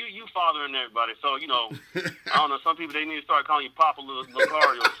said, man, you fathering everybody. So I don't know. Some people they need to start calling you Papa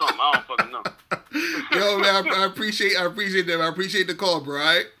Locario or something. I don't fucking know. Yo, man, I appreciate that. I appreciate the call, bro. All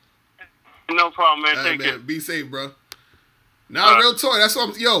right. No problem, man. All Take right, care. Man. Be safe, bro. Nah, real talk. That's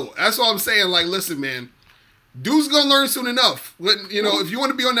what I'm saying. Like, listen, man. Dude's gonna learn soon enough. When if you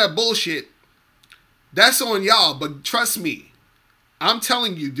want to be on that bullshit, that's on y'all. But trust me, I'm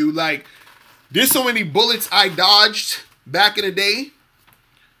telling you, dude. Like, there's so many bullets I dodged back in the day,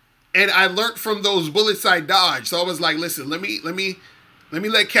 and I learned from those bullets I dodged. So I was like, listen, let me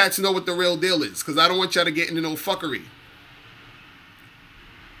let cats know what the real deal is, because I don't want y'all to get into no fuckery.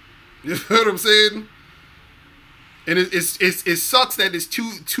 You know what I'm saying? And it sucks that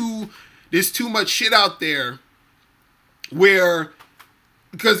there's too much shit out there where,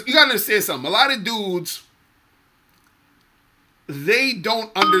 because you gotta understand something. A lot of dudes, they don't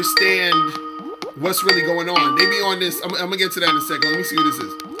understand what's really going on. They be on this. I'm gonna get to that in a second. Let me see who this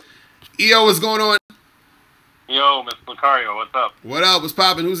is. EO, what's going on? Yo, Mr. Locario, what's up? What up? What's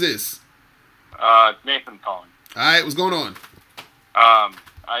poppin'? Who's this? It's Nathan calling. All right, what's going on? I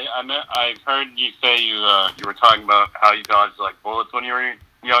heard you say you were talking about how you dodged like bullets when you were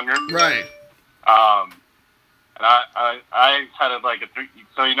younger. Right. And I had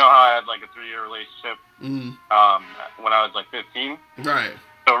so you know how I had like a 3-year relationship when I was like 15. Right.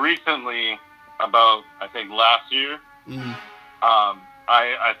 So recently, about I think last year,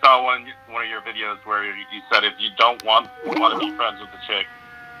 I saw one of your videos where you said if you don't want to be friends with the chick,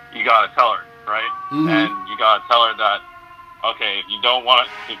 you gotta tell her, right? And you gotta tell her that, okay, if you don't want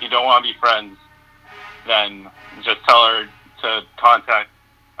to be friends, then just tell her to contact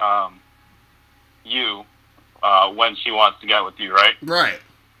you when she wants to get with you, right? Right.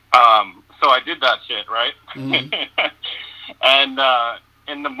 So I did that shit, right? And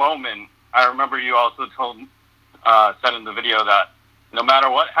in the moment, I remember you also said in the video that no matter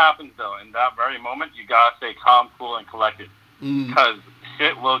what happens, though, in that very moment, you gotta stay calm, cool, and collected, because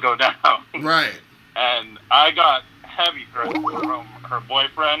shit will go down. Right. And I got heavy threats from her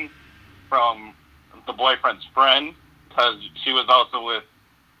boyfriend, from the boyfriend's friend, because she was also with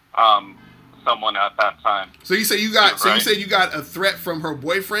someone at that time. So you say you got you got a threat from her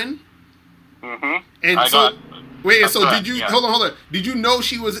boyfriend? Mm-hmm. And did you hold on? Did you know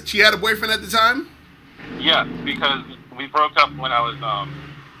she had a boyfriend at the time? Yeah, because we broke up when I was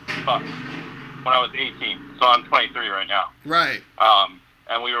 18. So I'm 23 right now. Right.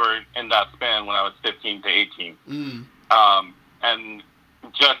 And we were in that span when I was 15 to 18. And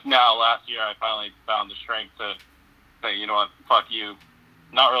just now, last year, I finally found the strength to say, you know what, fuck you.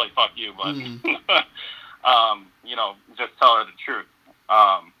 Not really fuck you, but you know, just tell her the truth.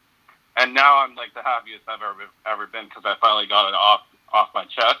 And now I'm like the happiest I've ever been because I finally got it off my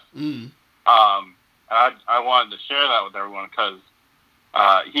chest. And I wanted to share that with everyone because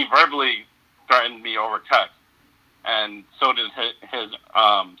he verbally threatened me over text, and so did his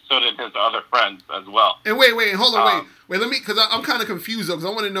other friends as well. And wait, hold on, wait. Let me, because I'm kind of confused though, because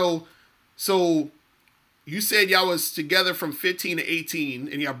I want to know. So you said y'all was together from 15 to 18,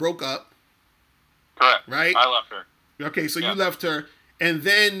 and y'all broke up. Correct. Right. I left her. Okay, so you left her, and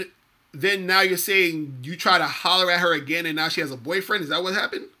then now you're saying you try to holler at her again, and now she has a boyfriend. Is that what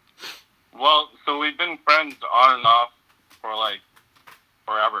happened? Well, so we've been friends on and off for like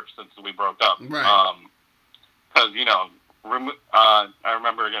forever since we broke up. Right. Because, you know, I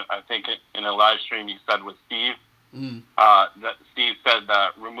remember, I think in a live stream you said with Steve, that Steve said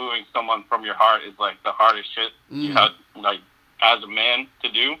that removing someone from your heart is like the hardest shit you have, like, as a man to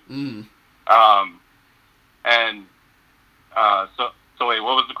do. So wait,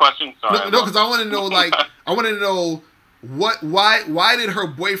 what was the question? Sorry. No, because I want to know, like, why did her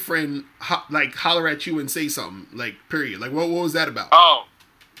boyfriend holler at you and say something, like, period? Like, what was that about? Oh,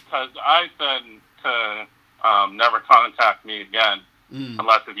 because I said to never contact me again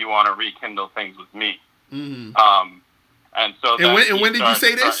unless if you want to rekindle things with me. And so when did you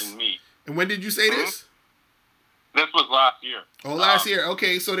say this? And when did you say this? This was last year. Oh, last year.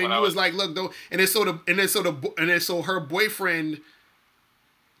 Okay, so then you was like, look, though, and then so her boyfriend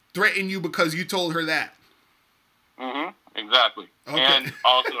threatened you because you told her that. Exactly. Okay. And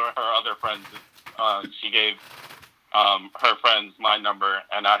also her other friends, she gave her friends my number,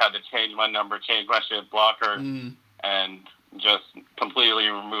 and I had to change my number, change my shit, block her, and just completely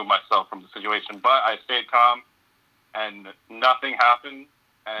remove myself from the situation. But I stayed calm, and nothing happened,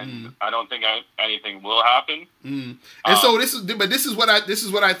 and I don't think anything will happen. And so this is what I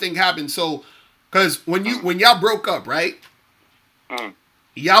think happened. So, because when y'all broke up, right?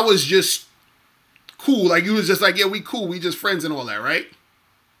 Y'all was just cool, like you was just like, yeah, we cool, we just friends and all that, right?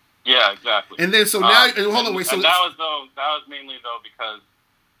 Yeah, exactly. And then so now, hold on, wait. So that was mainly though because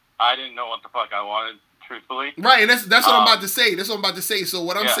I didn't know what the fuck I wanted, truthfully. Right, and that's what I'm about to say. That's what I'm about to say. So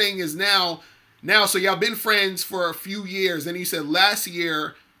what I'm saying is now, so y'all been friends for a few years, and you said last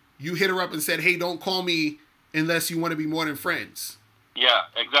year you hit her up and said, hey, don't call me unless you want to be more than friends. Yeah,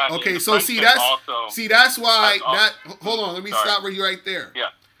 exactly. Okay, so that's why hold on, let me stop you right there. Yeah.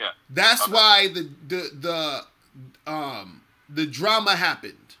 That's why the drama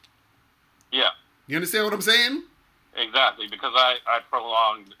happened. Yeah. You understand what I'm saying? Exactly, because I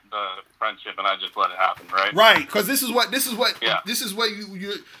prolonged the friendship and I just let it happen, right? Right, because this is what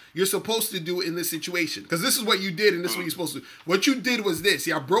you're supposed to do in this situation. Because this is what you did, and this is what you're supposed to do. What you did was this: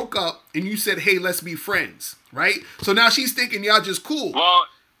 y'all broke up, and you said, "Hey, let's be friends." Right? So now she's thinking y'all just cool. Well,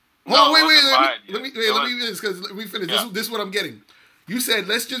 let me finish because let me finish. Yeah. This is what I'm getting. You said,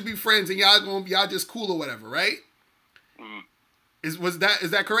 "Let's just be friends," and y'all just cool or whatever, right? Is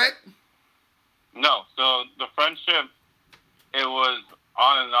that correct? No. So the friendship, it was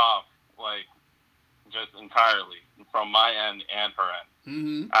on and off, like just entirely from my end and her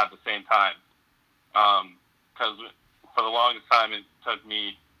end at the same time. Because for the longest time, it took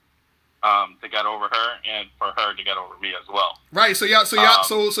me to get over her and for her to get over me as well. Right. So you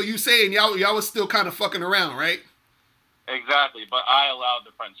saying y'all was still kind of fucking around, right? Exactly. But I allowed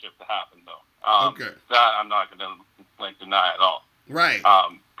the friendship to happen, though. Okay. That I'm not gonna deny at all. Right.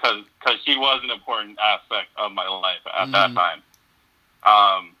 Because she was an important aspect of my life at that time.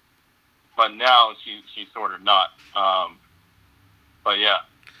 But now she's sort of not. But yeah.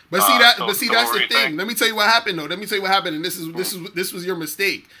 But see that's the thing. Let me tell you what happened though. And this was your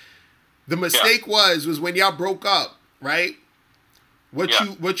mistake. The mistake was when y'all broke up, right?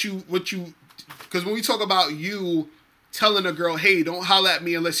 What you because when we talk about you telling a girl, hey, don't holler at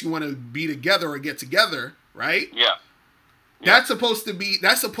me unless you want to be together or get together, right? Yeah. That's supposed to be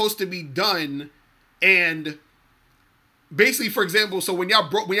done, and basically, for example, so when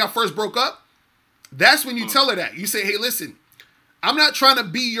y'all first broke up, that's when you tell her that. You say, hey, listen, I'm not trying to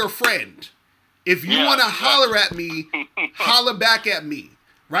be your friend. If you want to holler at me, holler back at me,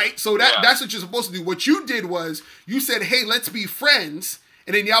 right? So that's what you're supposed to do. What you did was you said, hey, let's be friends,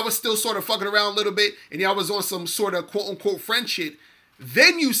 and then y'all was still sort of fucking around a little bit, and y'all was on some sort of quote-unquote friend shit.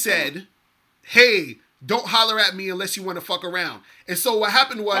 Then you said, hey, don't holler at me unless you want to fuck around. And so what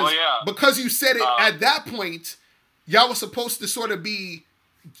happened was, because you said it at that point, y'all was supposed to sort of be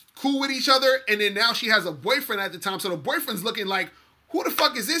cool with each other, and then now she has a boyfriend at the time, so the boyfriend's looking like, who the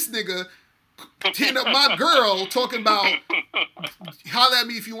fuck is this nigga hitting up my girl talking about holler at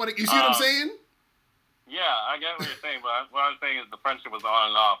me if you want to, you see what I'm saying? I get what you're saying, but what I'm saying is the friendship was on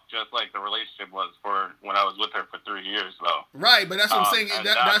and off, just like the relationship was for when I was with her for 3 years, though. Right, but that's what I'm saying.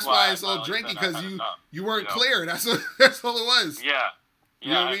 That's why it's all I drinky, said because enough, you weren't clear. That's all it was. Yeah.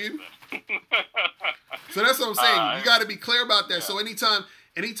 You know what I mean? So that's what I'm saying. You got to be clear about that. Yeah. So anytime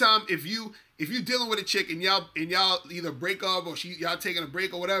if you dealing with a chick and y'all either break up or y'all taking a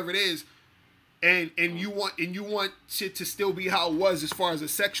break or whatever it is, and you want shit to still be how it was as far as a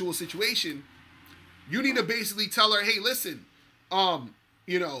sexual situation, you need to basically tell her, hey, listen,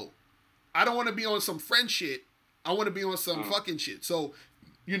 you know, I don't want to be on some friend shit. I want to be on some fucking shit. So,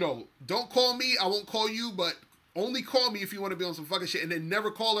 you know, don't call me. I won't call you, but only call me if you want to be on some fucking shit, and then never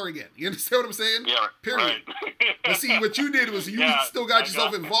call her again. You understand what I'm saying? Yeah. Period. Right. But see, what you did was you still got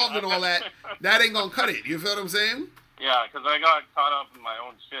yourself involved in all that. That ain't gonna cut it. You feel what I'm saying? Yeah, because I got caught up in my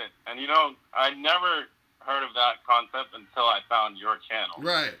own shit. And, you know, I never heard of that concept until I found your channel.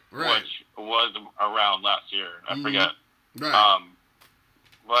 Right. Which was around last year. I forget. Right.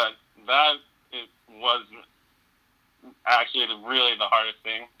 But that was actually really the hardest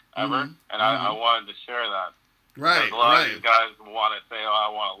thing ever. And I wanted to share that. Right. Because a lot of these guys want to say, oh,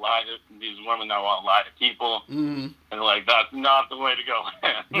 I want to lie to these women, I want to lie to people. And, like, that's not the way to go.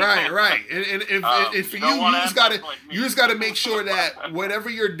 Right. And if for you just gotta make sure that whatever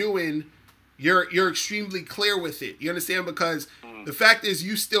you're doing, you're extremely clear with it. You understand? Because the fact is,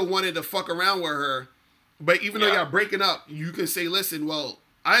 you still wanted to fuck around with her, but even though y'all breaking up, you can say, listen, well,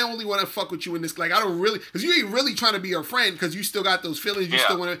 I only want to fuck with you in this. Like, I don't really, because you ain't really trying to be your friend, because you still got those feelings. You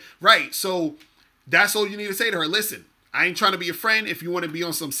still want to, right? So that's all you need to say to her. Listen, I ain't trying to be your friend. If you want to be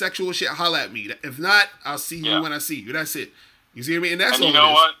on some sexual shit, holla at me. If not, I'll see you when I see you. That's it. You see what I mean? And that's all. You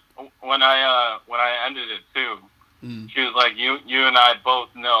know what? When I ended it too, she was like, "You and I both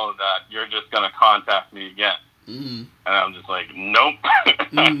know that you're just gonna contact me again." And I'm just like, "Nope.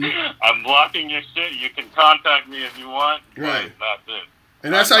 I'm blocking your shit. You can contact me if you want. Right. That's it."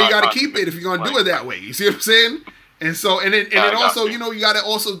 And that's how you got to keep it if you're gonna do it that way. You see what I'm saying? And so, and then also, you know, you got to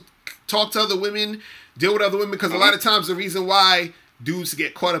also talk to other women, deal with other women, because a lot of times the reason why dudes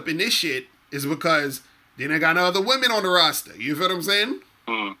get caught up in this shit is because they ain't got no other women on the roster. You feel what I'm saying?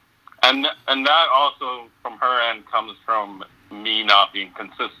 And that also from her end comes from me not being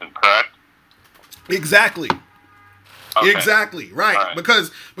consistent, correct? Exactly. Okay. Exactly. Right.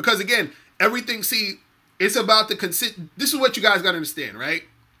 Because again, everything. See, it's about the This is what you guys got to understand, right?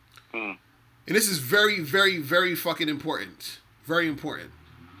 And this is very, very, very fucking important. Very important.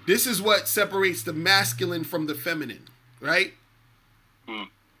 This is what separates the masculine from the feminine, right?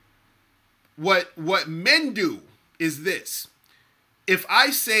 What men do is this. If I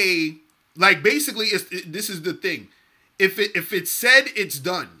say, like, basically, this is the thing. If it's said, it's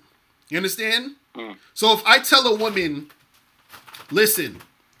done. You understand? So if I tell a woman, listen,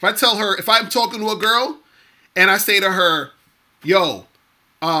 if I'm talking to a girl and I say to her, yo,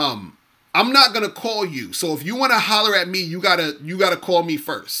 I'm not gonna call you. So if you want to holler at me, you gotta call me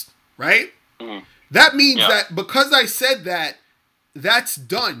first, right? That means that because I said that, that's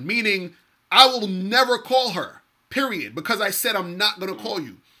done. Meaning I will never call her. Period. Because I said I'm not gonna call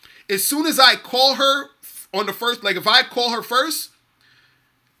you. As soon as I call her on the first, like if I call her first,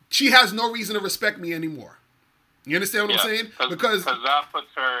 she has no reason to respect me anymore. You understand what I'm saying? Because that puts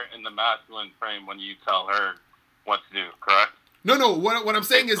her in the masculine frame when you tell her what to do. Correct? No. What I'm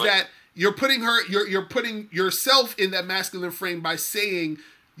saying is that you're putting yourself in that masculine frame by saying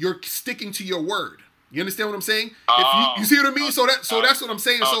you're sticking to your word. You understand what I'm saying? If you see what I mean? So that's what I'm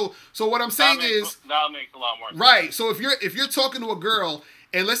saying. So what I'm saying is that makes a lot more sense. Right. So if you're talking to a girl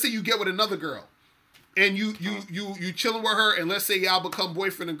and let's say you get with another girl and you chilling with her and let's say y'all become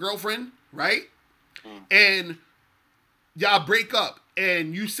boyfriend and girlfriend, right? And y'all break up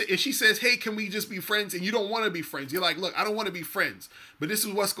and she says, "Hey, can we just be friends?" and you don't want to be friends. You're like, "Look, I don't want to be friends, but this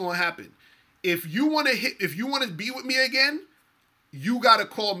is what's going to happen. If you want to be with me again, you got to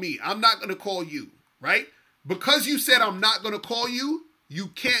call me. I'm not going to call you." Right? Because you said I'm not going to call you, you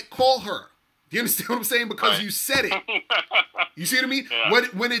can't call her. Do you understand what I'm saying? Because you said it. You see what I mean?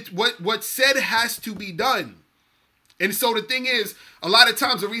 Yeah. What said has to be done. And so the thing is, a lot of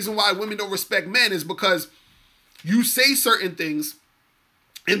times the reason why women don't respect men is because you say certain things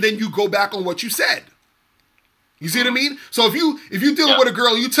and then you go back on what you said. You see what I mean? So if you dealing with a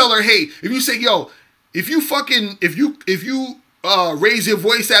girl, you tell her, hey, if you say, yo, if you raise your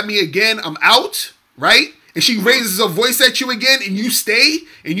voice at me again, I'm out. Right? And she raises her voice at you again and you stay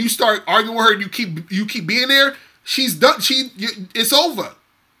and you start arguing with her and you keep being there, she's done. It's over.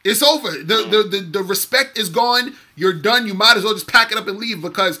 It's over. The respect is gone. You're done. You might as well just pack it up and leave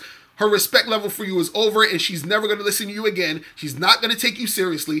because her respect level for you is over and she's never going to listen to you again. She's not going to take you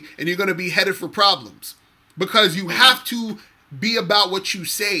seriously and you're going to be headed for problems. because you have to be about what you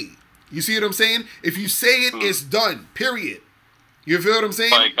say. You see what I'm saying? If you say it, it's done. Period. You feel what I'm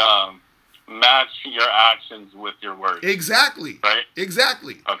saying? Like match your actions with your words. Exactly. Right?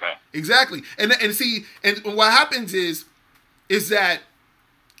 Exactly. Okay. Exactly. And see, and what happens is that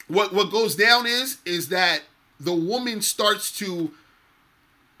what goes down is that the woman starts to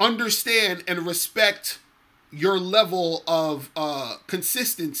understand and respect your level of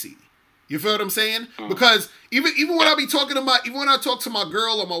consistency. You feel what I'm saying? Because even when I be talking to even when I talk to my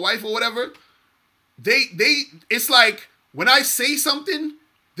girl or my wife or whatever, they it's like when I say something,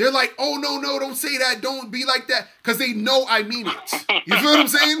 they're like, oh no, don't say that, don't be like that, because they know I mean it. You feel what I'm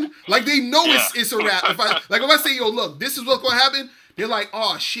saying? Like they know it's a rap. If I say, yo, look, this is what's gonna happen, they're like,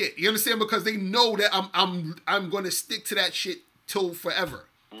 oh shit. You understand? Because they know that I'm gonna stick to that shit till forever.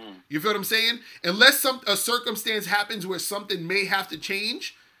 You feel what I'm saying? Unless a circumstance happens where something may have to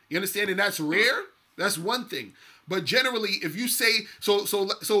change, you understand? And that's rare. That's one thing. But generally, if you say so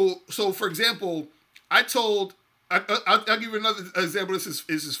for example, I'll give you another example. This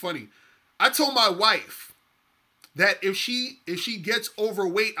is funny. I told my wife that if she gets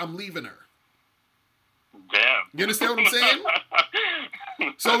overweight, I'm leaving her. Damn. You understand what I'm saying?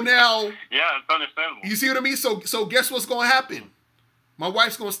 So now, yeah, it's understandable. You see what I mean? So guess what's gonna happen? My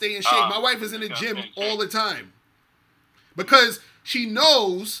wife's gonna stay in shape. My wife is in the gym all the time because she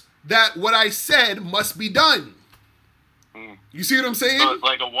knows that what I said must be done. You see what I'm saying? So it's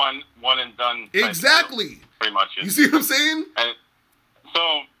like a one and done. Exactly. Deal, pretty much. You see what I'm saying? And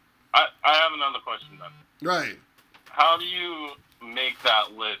so I have another question then. Right. How do you make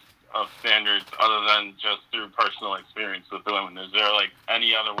that list of standards other than just through personal experience with women? Is there like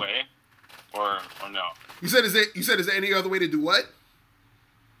any other way, or no? You said is there any other way to do what?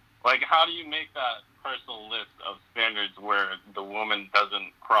 Like, how do you make that personal list of standards where the woman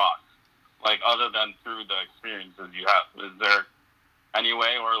doesn't cross? Like, other than through the experiences you have, is there any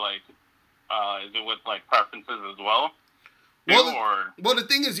way, or like, is it with like preferences as well? Well, the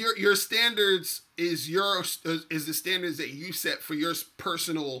thing is, your standards is the standards that you set for your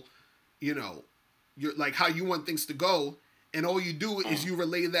personal, your like how you want things to go, and all you do is you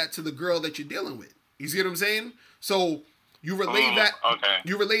relay that to the girl that you're dealing with. You see what I'm saying? So you relay that. Okay.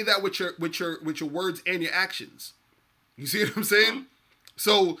 You relay that with your words and your actions. You see what I'm saying?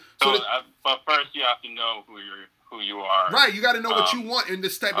 But first you have to know who you are. Right. You got to know what you want and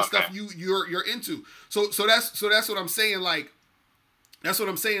this type of stuff you're into. So that's what I'm saying. Like, that's what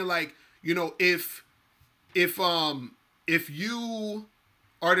I'm saying. Like, if you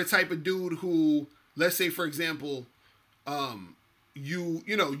are the type of dude who, let's say for example, you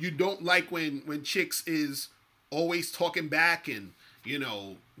don't like when chicks is always talking back and being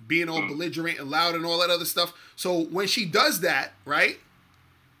all belligerent and loud and all that other stuff. So when she does that, right,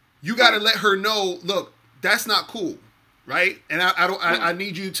 you got to let her know, look, that's not cool, right? And I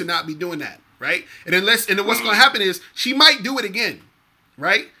need you to not be doing that, right? And then what's going to happen is she might do it again,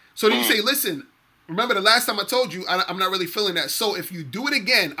 right? So then you say, listen, remember the last time I told you I'm not really feeling that. So if you do it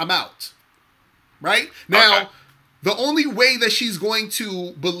again, I'm out, right? Now, the only way that she's going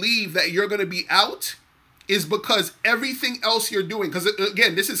to believe that you're going to be out is because everything else you're doing, because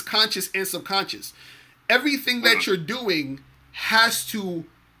again, this is conscious and subconscious. Everything that you're doing has to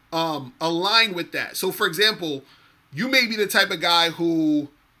align with that. So for example, you may be the type of guy who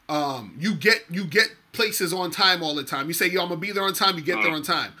you get places on time all the time. You say, yo, I'm gonna be there on time, you get there on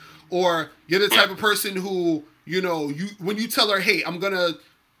time. Or you're the type of person who, when you tell her, hey, I'm gonna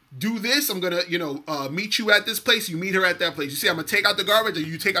do this, I'm gonna, meet you at this place, you meet her at that place. You say, I'm gonna take out the garbage, or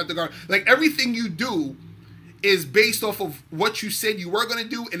you take out the garbage. Like, everything you do is based off of what you said you were gonna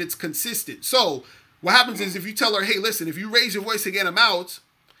do, and it's consistent. So what happens is, if you tell her, hey, listen, if you raise your voice again, I'm out,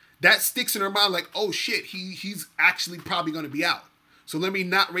 that sticks in her mind like, oh shit, he's actually probably gonna be out. So let me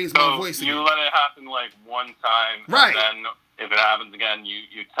not raise my voice again. You let it happen like one time, right? And then if it happens again, you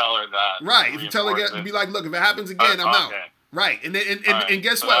tell her that. Right. If you tell her again, you be like, look, if it happens again, I'm out. Right. And then and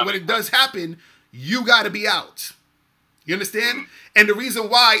guess what? When it does happen, you got to be out. You understand? And the reason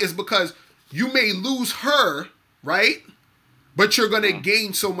why is because you may lose her, right? But you're going to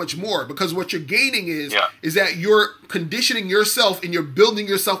gain so much more, because what you're gaining is that you're conditioning yourself and you're building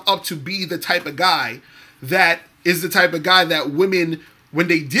yourself up to be the type of guy that is the type of guy that women, when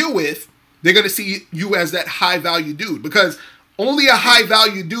they deal with, they're going to see you as that high value dude, because only a high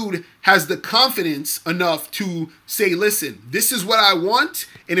value dude has the confidence enough to say, listen, this is what I want,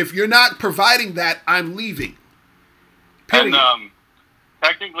 and if you're not providing that, I'm leaving. Period. And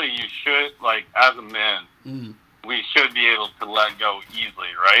technically you should, like, as a man, we should be able to let go easily,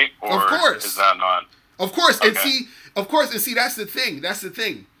 right? Or of course. Is that not? Of course. Okay. And see, that's the thing. That's the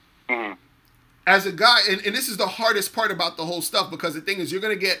thing. as a guy, and this is the hardest part about the whole stuff, because the thing is, you're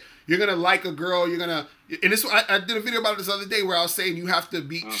gonna like a girl, and this, I did a video about this the other day where I was saying you have to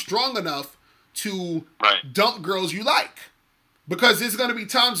be strong enough to dump girls you like, because there's gonna be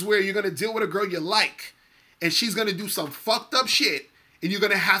times where you're gonna deal with a girl you like, and she's gonna do some fucked up shit, and you're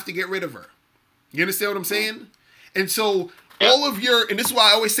gonna have to get rid of her. You understand what I'm saying? And so all of and this is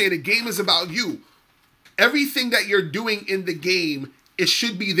why I always say the game is about you. Everything that you're doing in the game, it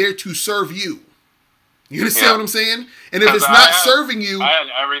should be there to serve you. You understand what I'm saying? And if it's not serving you, I had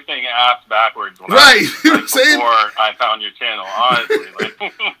everything ass backwards when you know what I'm saying? Before I found your channel, honestly.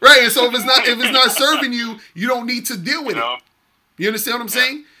 Right, and so if it's not serving you, you don't need to deal with it. You understand what I'm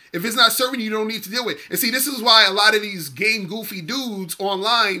saying? If it's not serving you, you don't need to deal with it. And see, this is why a lot of these game goofy dudes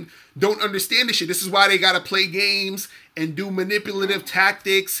online don't understand this shit. This is why they gotta play games and do manipulative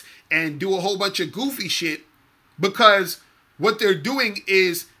tactics and do a whole bunch of goofy shit, because what they're doing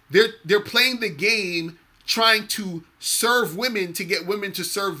is they're playing the game trying to serve women to get women to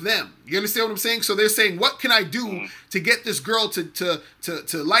serve them. You understand what I'm saying? So they're saying, what can I do to get this girl to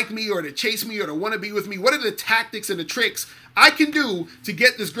like me, or to chase me, or to want to be with me? What are the tactics and the tricks I can do to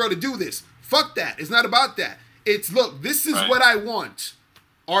get this girl to do this? Fuck that. It's not about that. It's, look, this is what I want.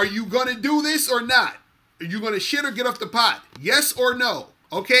 Are you going to do this or not? Are you going to shit or get off the pot? Yes or no?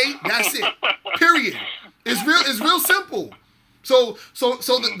 Okay? That's it. Period. It's real simple. So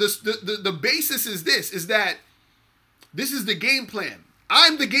the basis is this, is that this is the game plan.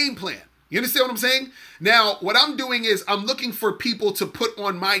 I'm the game plan. You understand what I'm saying? Now, what I'm doing is I'm looking for people to put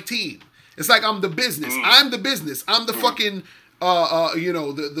on my team. It's like I'm the business. I'm the business. I'm the fucking,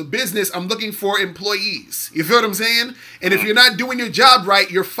 the business. I'm looking for employees. You feel what I'm saying? And if you're not doing your job right,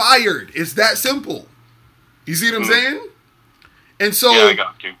 you're fired. It's that simple. You see what I'm saying? And so, I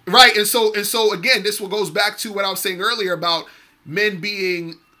got you. Right. And so again, this goes back to what I was saying earlier about men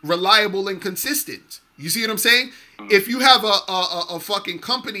being reliable and consistent. You see what I'm saying? If you have a fucking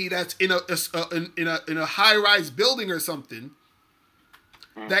company that's in a high-rise building or something,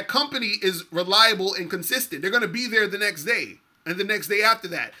 that company is reliable and consistent. They're going to be there the next day, and the next day after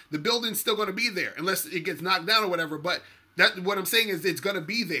that. The building's still going to be there unless it gets knocked down or whatever, but what I'm saying is it's going to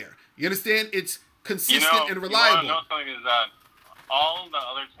be there. You understand? It's consistent and reliable. You know something is that all the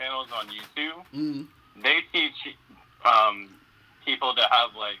other channels on YouTube, they teach people to have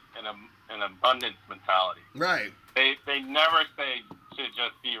like an abundance mentality. Right. They never say to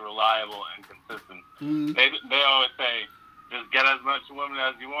just be reliable and consistent. They always say just get as much women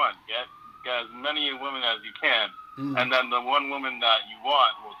as you want, get as many women as you can, and then the one woman that you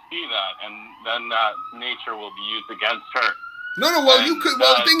want will see that, and then that nature will be used against her. No. Well, you could.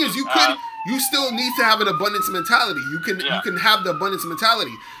 Well, the thing is, you still need to have an abundance mentality. You can have the abundance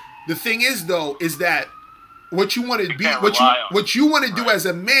mentality. The thing is, though, is that what you want to be, what you want to do as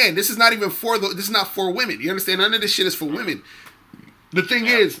a man. This is not even this is not for women. You understand? None of this shit is for women. The thing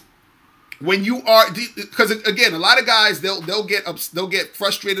is, when you are, because again, a lot of guys they'll get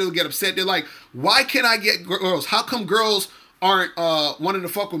frustrated, they'll get upset. They're like, why can't I get girls? How come girls aren't wanting to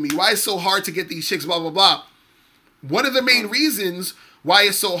fuck with me? Why is it so hard to get these chicks? Blah blah blah. One of the main reasons why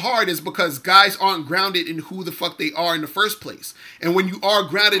it's so hard is because guys aren't grounded in who the fuck they are in the first place. And when you are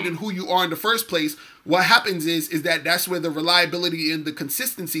grounded in who you are in the first place, what happens is that's where the reliability and the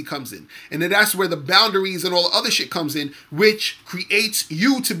consistency comes in. And then that's where the boundaries and all the other shit comes in, which creates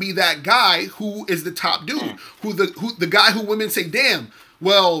you to be that guy who is the top dude, who the guy who women say, damn,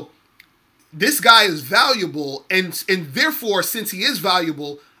 well, this guy is valuable, and therefore, since he is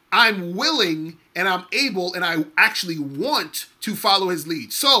valuable, I'm willing and I'm able and I actually want to follow his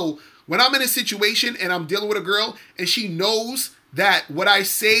lead. So when I'm in a situation and I'm dealing with a girl and she knows that what I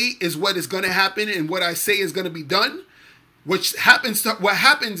say is what is going to happen and what I say is going to be done, what happens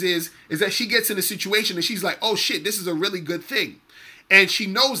is that she gets in a situation and she's like, oh shit, this is a really good thing. And she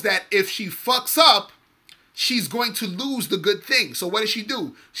knows that if she fucks up, she's going to lose the good thing. So what does she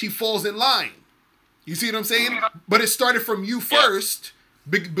do? She falls in line. You see what I'm saying? But it started from you first.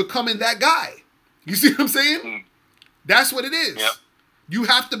 Becoming that guy. You see what I'm saying? That's what it is. Yep. You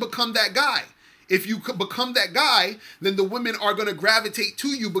have to become that guy. If you become that guy, then the women are going to gravitate to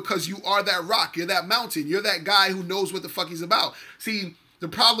you because you are that rock. You're that mountain. You're that guy who knows what the fuck he's about. See, the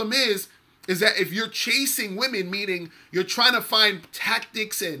problem is that if you're chasing women, meaning you're trying to find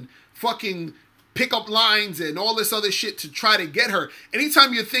tactics and fucking pickup lines and all this other shit to try to get her,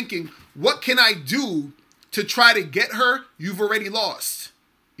 anytime you're thinking, what can I do to try to get her, you've already lost.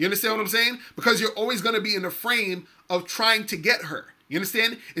 You understand what I'm saying? Because you're always going to be in the frame of trying to get her. You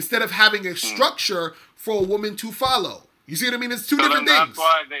understand? Instead of having a structure for a woman to follow. You see what I mean? It's two different things. That's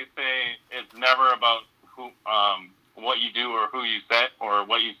why they say it's never about who, what you do or who you say or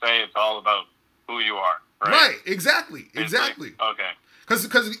what you say. It's all about you are. Right. Right. Exactly. Exactly. Okay. Because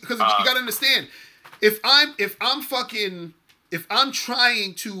you gotta understand, if I'm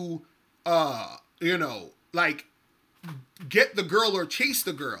trying to like get the girl or chase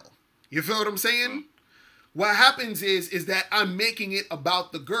the girl, you feel what I'm saying? Mm-hmm. What happens is that I'm making it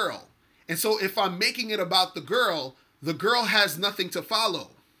about the girl. And so if I'm making it about the girl has nothing to follow.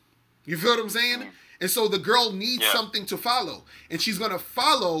 You feel what I'm saying? Mm-hmm. And so the girl needs something to follow. And she's going to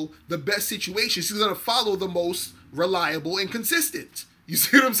follow the best situation. She's going to follow the most reliable and consistent. You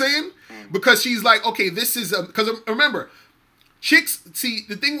see what I'm saying? Mm-hmm. Because she's like, okay, this is because remember, chicks, see,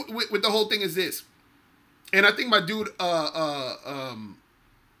 the thing with the whole thing is this. And I think my dude Alan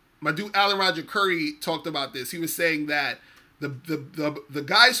Roger Curry talked about this. He was saying that the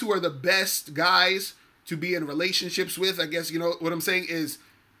guys who are the best guys to be in relationships with, I guess you know what I'm saying, is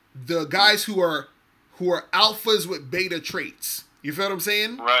the guys who are alphas with beta traits. You feel what I'm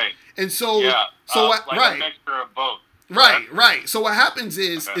saying? Right. And so like right. a mixture of both. Right. So what happens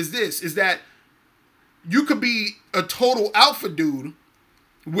is that you could be a total alpha dude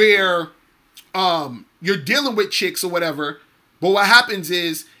where you're dealing with chicks or whatever, but what happens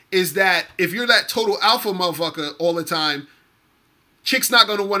is that if you're that total alpha motherfucker all the time, chicks not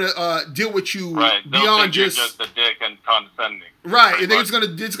gonna want to deal with you beyond just a dick and condescending. Right, and they're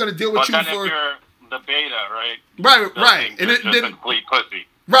just gonna deal with you then for. If you're the beta, right? Right, and then complete pussy.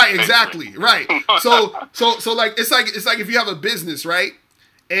 Right, exactly, right. So like it's like if you have a business, right,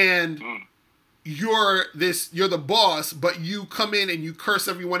 and you're the boss, but you come in and you curse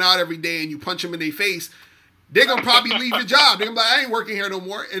everyone out every day and you punch them in their face. They're gonna probably leave your job. They're gonna be like, I ain't working here no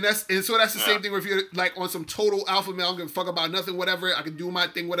more. And so that's the same thing if you're like on some total alpha male, I'm gonna fuck about nothing, whatever. I can do my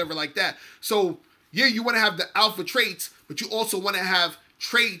thing, whatever, like that. So yeah, you want to have the alpha traits, but you also want to have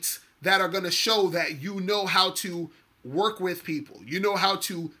traits that are gonna show that you know how to work with people. You know how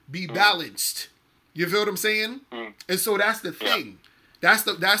to be balanced. You feel what I'm saying? And so that's the thing. That's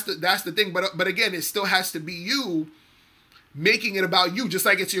the thing. But again, it still has to be you making it about you, just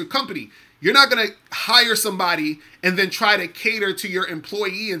like it's your company. You're not going to hire somebody and then try to cater to your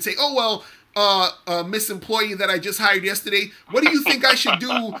employee and say, oh, well, Miss Employee that I just hired yesterday, what do you think I should do?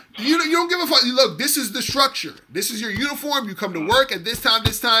 You don't give a fuck. Look, this is the structure. This is your uniform. You come to work at this time.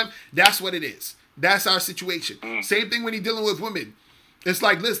 That's what it is. That's our situation. Same thing when you're dealing with women. It's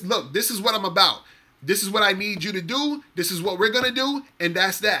like, look, this is what I'm about. This is what I need you to do. This is what we're going to do. And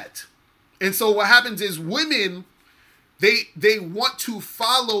that's that. And so what happens is women, they want to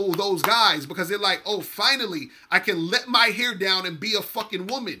follow those guys because they're like, oh, finally, I can let my hair down and be a fucking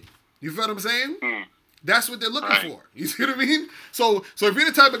woman. You feel what I'm saying? That's what they're looking for. You see what I mean? So if you're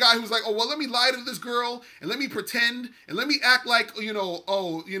the type of guy who's like, oh, well, let me lie to this girl and let me pretend and let me act like,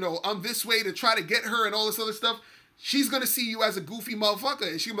 I'm this way to try to get her and all this other stuff, she's going to see you as a goofy motherfucker.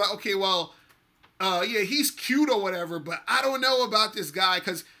 And she'll be like, okay, well, yeah, he's cute or whatever, but I don't know about this guy.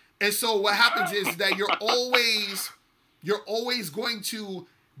 And so what happens is that you're always going to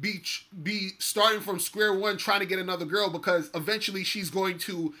be starting from square one trying to get another girl because eventually she's going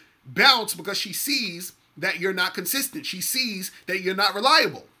to bounce because she sees that you're not consistent. She sees that you're not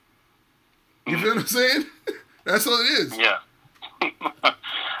reliable. You feel what I'm saying? That's all it is. Yeah.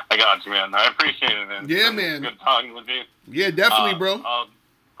 I got you, man. I appreciate it, man. Yeah, man. Good talking with you. Yeah, definitely, bro. I'll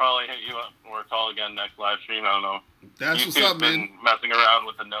probably hit you up or call again next live stream. I don't know. That's what's up, man. Been messing around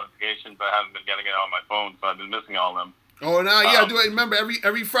with the notifications. I haven't been getting it on my phone, so I've been missing all of them. Oh, no, yeah, I do it. Remember,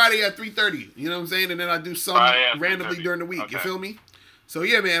 every Friday at 3:30. You know what I'm saying? And then I do some randomly during the week. Okay. You feel me? So,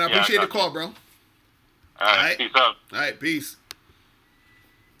 yeah, man, I appreciate the call, bro. All right. Peace out. All right, peace.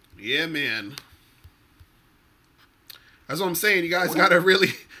 Yeah, man. That's what I'm saying. You guys got to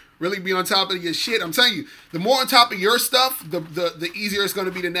really be on top of your shit. I'm telling you, the more on top of your stuff, the easier it's going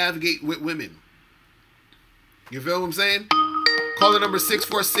to be to navigate with women. You feel what I'm saying? Call the number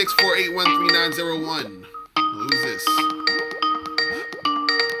 646-481-3901. Who's this?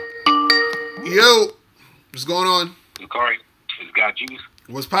 Yo, what's going on? Locario, it's got juice.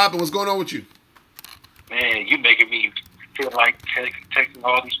 What's poppin'? What's going on with you? Man, you making me feel like texting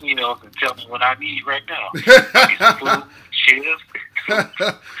all these emails and telling me what I need right now. I need some food, chips.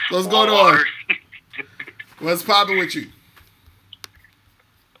 What's going on? What's poppin' with you?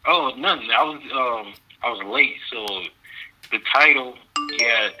 Oh, nothing. I was late, so the title,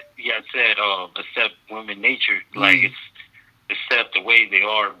 yeah, said accept women nature, like it's accept the way they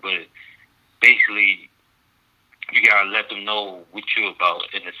are, but basically you gotta let them know what you about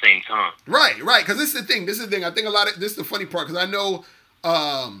at the same time. Right, because this is the thing. I think this is the funny part, because I know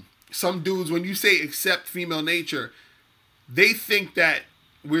some dudes, when you say accept female nature, they think that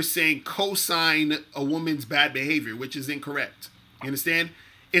we're saying co-sign a woman's bad behavior, which is incorrect. You understand?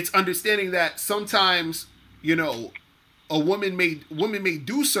 it's understanding that sometimes, you know, a woman may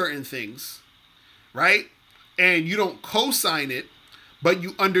do certain things, right? And you don't co-sign it, but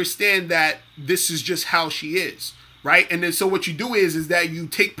you understand that this is just how she is, right? And then so what you do is that you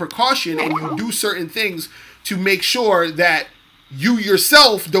take precaution and you do certain things to make sure that you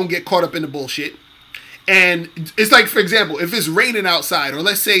yourself don't get caught up in the bullshit. And it's like, for example, if it's raining outside, or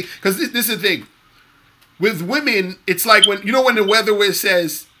let's say, because this is the thing. With women, it's like when the weather where it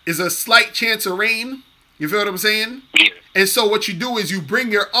says is a slight chance of rain. You feel what I'm saying? Yeah. And so what you do is you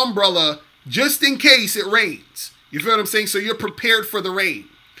bring your umbrella just in case it rains. You feel what I'm saying? So you're prepared for the rain.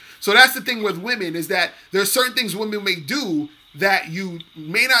 So that's the thing with women, is that there are certain things women may do that you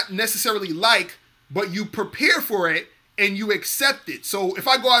may not necessarily like, but you prepare for it and you accept it. So if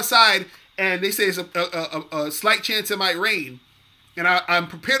I go outside and they say it's a slight chance it might rain, and I'm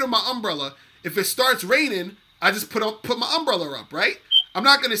prepared with my umbrella, if it starts raining, I just put my umbrella up, right? I'm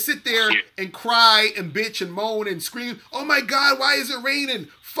not going to sit there and cry and bitch and moan and scream, oh my God, why is it raining?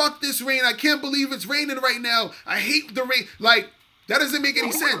 Fuck this rain. I can't believe it's raining right now. I hate the rain. Like, that doesn't make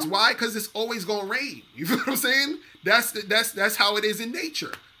any sense. Why? Because it's always going to rain. You feel what I'm saying? That's how it is in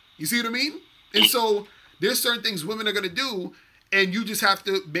nature. You see what I mean? And so there's certain things women are going to do, and you just have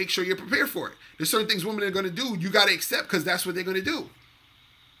to make sure you're prepared for it. There's certain things women are going to do, you got to accept, because that's what they're going to do.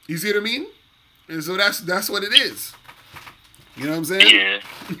 You see what I mean? And so that's what it is. You know what I'm saying? Yeah.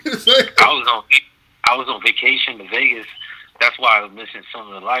 I was on vacation to Vegas. That's why I was missing some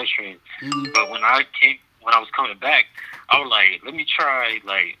of the live stream. Mm-hmm. But when I was coming back, I was like, let me try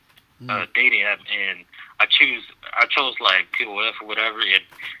like a dating app, and I chose like POF or whatever, and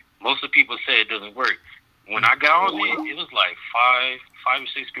most of the people said it doesn't work. When I got on it was like five or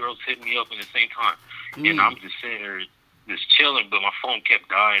six girls hitting me up at the same time, and I'm just sitting there just chilling, but my phone kept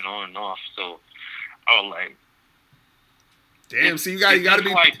dying on and off. So I was like, damn. So you got to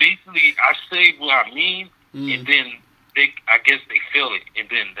be like, basically I say what I mean, and then I guess they feel it, and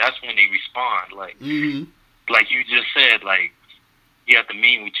then that's when they respond. Like, like you just said, like you have to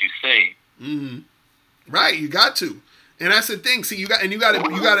mean what you say. Right, you got to, and that's the thing. See, you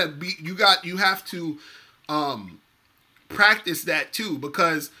have to practice that too,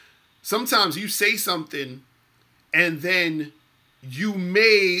 because sometimes you say something, and then you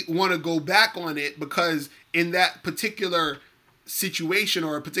may want to go back on it because in that particular situation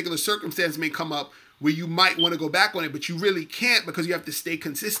or a particular circumstance may come up where you might want to go back on it, but you really can't because you have to stay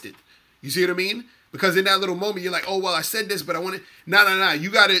consistent. You see what I mean? Because in that little moment, you're like, oh, well, I said this, but I want to, no. You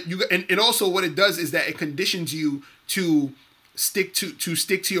got to, and also what it does is that it conditions you to stick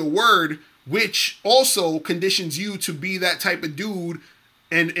to your word, which also conditions you to be that type of dude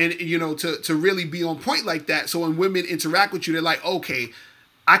and you know, to really be on point like that. So when women interact with you, they're like, okay,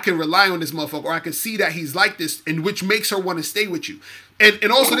 I can rely on this motherfucker, or I can see that he's like this, and which makes her want to stay with you.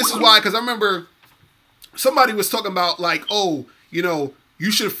 And also this is why, because I remember somebody was talking about like, oh, you know,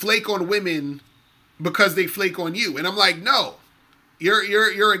 you should flake on women because they flake on you. And I'm like, no,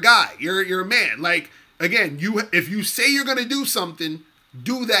 you're a guy, you're a man. Like, again, if you say you're gonna do something,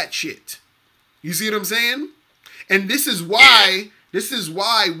 do that shit. You see what I'm saying? And this is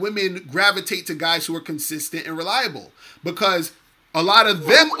why women gravitate to guys who are consistent and reliable, because a lot of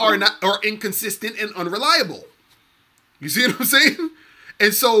them are inconsistent and unreliable. You see what I'm saying?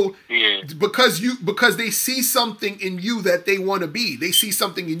 And so, because they see something in you that they want to be, they see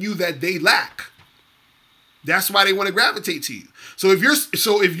something in you that they lack. That's why they want to gravitate to you. So if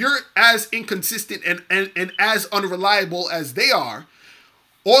you're as inconsistent and as unreliable as they are,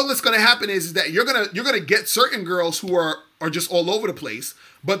 all that's going to happen is that you're gonna get certain girls who are just all over the place,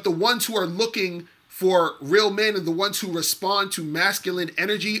 but the ones who are looking for real men and the ones who respond to masculine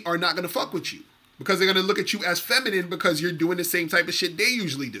energy are not going to fuck with you, because they're going to look at you as feminine because you're doing the same type of shit they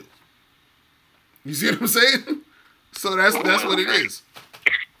usually do. You see what I'm saying? So that's what it is.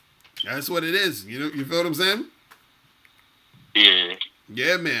 That's what it is. You know, you feel what I'm saying? Yeah.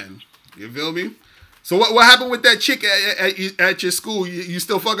 Yeah, man. You feel me? So what happened with that chick at your school? You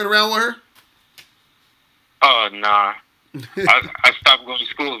still fucking around with her? Oh, nah. I stopped going to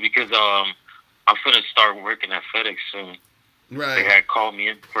school because I'm finna start working at FedEx soon. Right. They had called me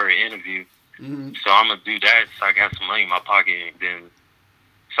in for an interview. So I'm gonna do that so I got some money in my pocket, and then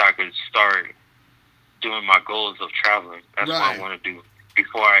so I could start doing my goals of traveling. That's what I want to do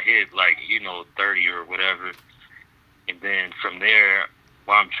before I hit, like, 30 or whatever. And then from there,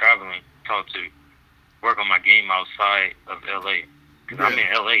 while I'm traveling, work on my game outside of LA. Because I'm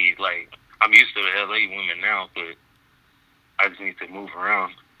in LA, like, I'm used to the LA women now, but I just need to move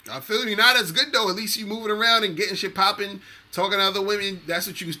around. I feel you. Not as good though. At least you moving around and getting shit popping, talking to other women. That's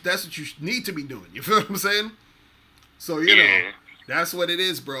what you need to be doing. You feel what I'm saying? So you know, That's what it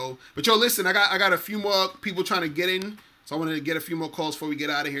is, bro. But yo, listen, I got a few more people trying to get in, so I wanted to get a few more calls before we get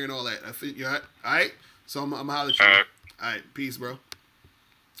out of here and all that. I think you all right? So I'm holler at you. All right, peace, bro.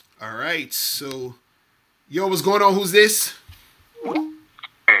 All right, so yo, what's going on? Who's this? Hey,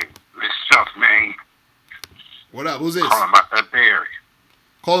 this sucks, man. What up? Who's this? Calling about that Barry.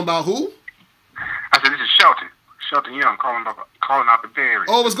 Calling about who? I said, this is Shelton. Shelton Young calling out the Barry.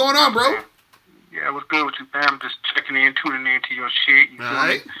 Oh, what's going on, bro? Yeah, what's good with you, fam? Just checking in, tuning in to your shit. You all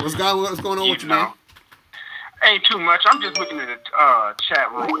right. Me? What's going on with you, man? Ain't too much. I'm just looking at the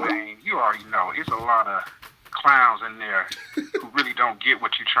chat room, man. You already know. It's a lot of clowns in there who really don't get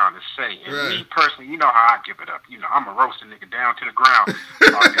what you're trying to say. And right. Me personally, you know how I give it up. You know, I'm a roasting nigga down to the ground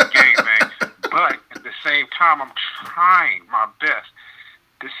about this game, man. But at the same time, I'm trying my best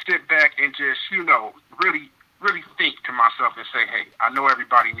to sit back and just, you know, really think to myself and say, hey, I know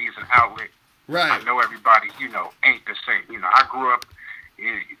everybody needs an outlet. Right. I know everybody, you know, ain't the same. You know, I grew up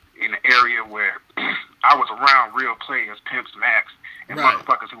in an area where I was around real players, pimps, max, and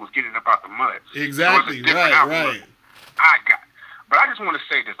motherfuckers who was getting up out the mud. Exactly. So right. I got. But I just want to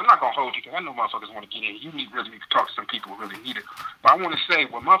say this. I'm not going to hold you because I know motherfuckers want to get in. You really need to talk to some people who really need it. But I want to say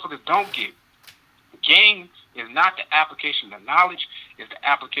what motherfuckers don't get, the game is not the application of knowledge, it's the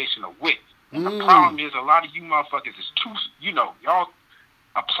application of wit. And the problem is a lot of you motherfuckers is too, you know, y'all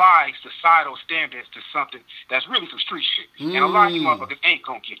apply societal standards to something that's really some street shit. And a lot of you motherfuckers ain't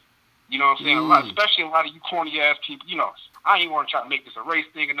gonna get it. You know what I'm saying? Especially a lot of you corny ass people, you know, I ain't want to try to make this a race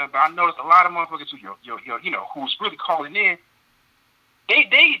thing or nothing, but I noticed a lot of motherfuckers who you know, who's really calling in,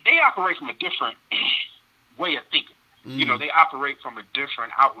 they operate from a different way of thinking. You know, they operate from a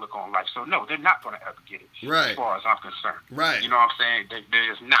different outlook on life. So no, they're not gonna ever get it. As far as I'm concerned. Right. You know what I'm saying?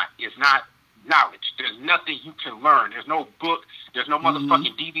 It's not knowledge. There's nothing you can learn. There's no book. There's no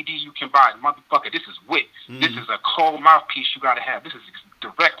motherfucking DVD you can buy. Motherfucker, this is wit. This is a cold mouthpiece you got to have. This is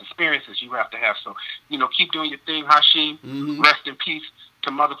direct experiences you have to have. So, you know, keep doing your thing, Hashim. Rest in peace to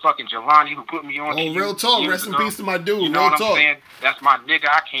motherfucking Jelani who put me on. Oh, real talk. Rest in peace to my dude. You know what I'm saying? That's my nigga.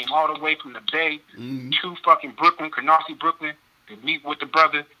 I came all the way from the Bay to fucking Brooklyn, Canarsie, Brooklyn, to meet with the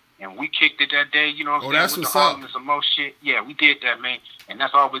brother. And we kicked it that day, you know what I'm saying? That's with what's the up. and some more shit. Yeah, we did that, man. And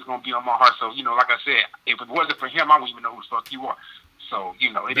that's always going to be on my heart. So, you know, like I said, if it wasn't for him, I wouldn't even know who the fuck you are. So,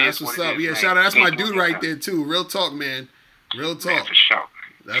 you know, that's what's up. Yeah, shout out. That's my dude right there, too. Real talk, man. Real talk. Man, for sure.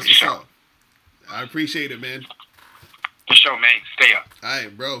 That's what's up. I appreciate it, man. For sure, man. Stay up. All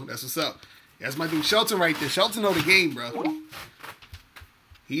right, bro. That's what's up. That's my dude Shelton right there. Shelton know the game, bro.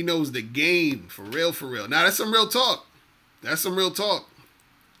 He knows the game. For real, for real. Now, that's some real talk. That's some real talk.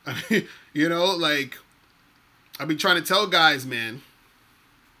 I mean, you know, like, I've been trying to tell guys, man.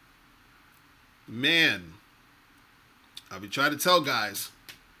 I've been trying to tell guys.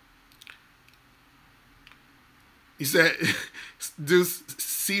 He said, dude,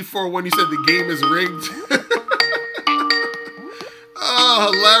 C41, you said the game is rigged.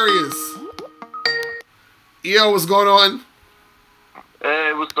 Oh, hilarious. Yo, what's going on?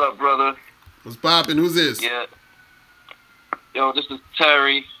 Hey, what's up, brother? What's poppin'? Who's this? Yeah. Yo, this is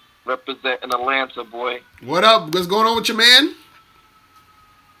Terry, representing Atlanta, boy. What up? What's going on with your man?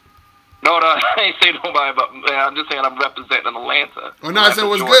 No, I ain't saying nobody, but man, I'm just saying I'm representing Atlanta. Oh, no, I said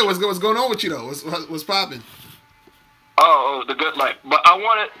what's good? What's going on with you, though? What's popping? Oh, the good life. But I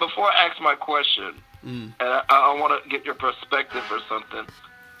wanted, before I ask my question, and I want to get your perspective or something,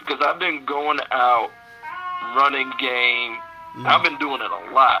 because I've been going out, running game. I've been doing it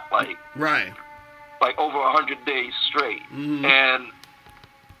a lot, like over 100 days straight. And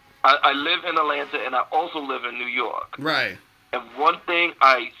I live in Atlanta, and I also live in New York. Right. And one thing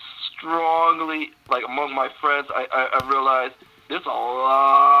I strongly, like among my friends, I realized there's a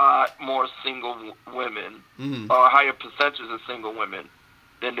lot more single women, or a higher percentage of single women,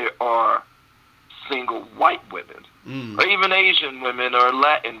 than there are single white women, or even Asian women or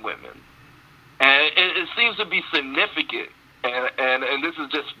Latin women. And it seems to be significant, and this is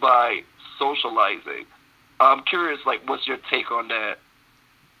just by socializing. I'm curious, like, what's your take on that?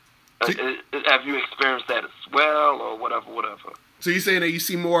 Have you experienced that as well, or whatever? So you're saying that you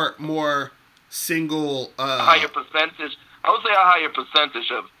see more single... higher percentage. I would say a higher percentage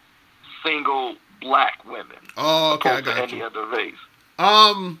of single black women. Oh, okay, I got to any other race.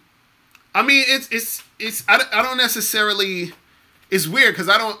 I mean, it's I don't necessarily. It's weird because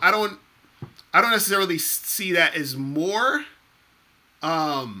I don't necessarily see that as more.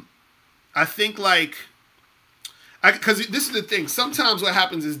 I think like, because this is the thing. Sometimes what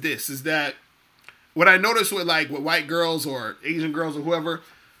happens is that what I notice with white girls or Asian girls or whoever,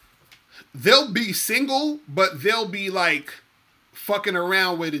 they'll be single, but they'll be like fucking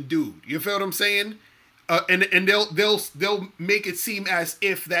around with a dude. You feel what I'm saying? and they'll make it seem as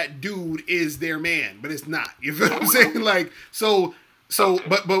if that dude is their man, but it's not. You feel what I'm saying? Like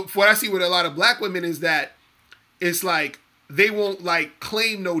but what I see with a lot of black women is that it's like they won't like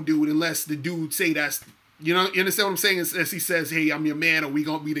claim no dude unless the dude say that's, you understand what I'm saying? As he says, hey, I'm your man, or we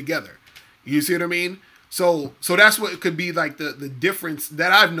gonna be together. You see what I mean? So that's what it could be like the difference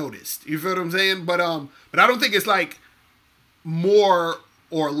that I've noticed. You feel what I'm saying? But I don't think it's like more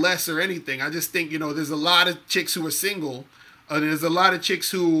or less or anything. I just think, there's a lot of chicks who are single, and there's a lot of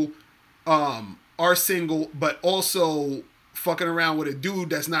chicks who are single, but also fucking around with a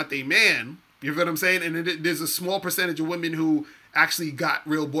dude that's not their man. You feel what I'm saying? And there's a small percentage of women who actually got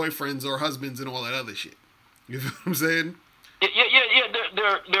real boyfriends or husbands and all that other shit. You feel what I'm saying? Yeah.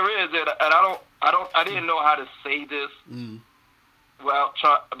 There is, and I didn't know how to say this. Well,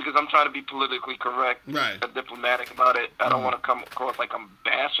 because I'm trying to be politically correct, right, and diplomatic about it. I don't want to come across like I'm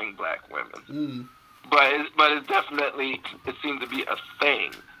bashing black women, but it's definitely, it seems to be a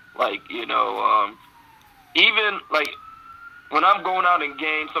thing. Like, even like when I'm going out in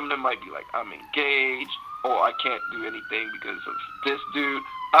games, some of them might be like, I'm engaged, or I can't do anything because of this dude.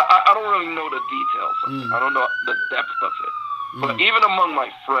 I don't really know the details of it. I don't know the depth of it. But even among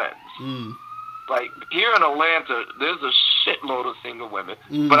my friends, like here in Atlanta, there's a shitload of single women.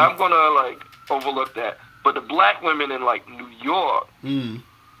 But I'm gonna like overlook that. But the black women in like New York,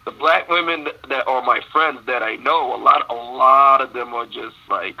 the black women that are my friends that I know, a lot of them are just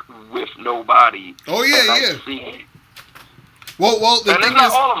like with nobody. Oh yeah, yeah. See, well, the and thing it's not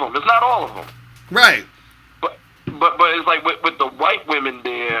is, all of them. It's not all of them. Right. But it's like with the white women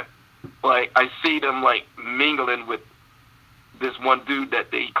there, like I see them like mingling with this one dude that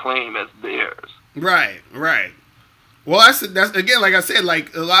they claim as theirs. Right. Well, that's again, like I said,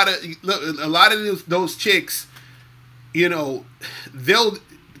 like a lot of those chicks, they'll,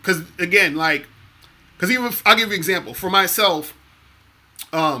 because again, like, because even I'll give you an example for myself.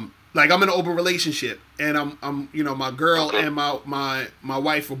 Like I'm in an open relationship, and I'm my girl and my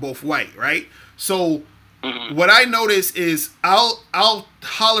wife are both white, right? So what I notice is I'll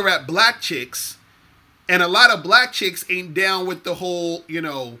holler at black chicks, and a lot of black chicks ain't down with the whole,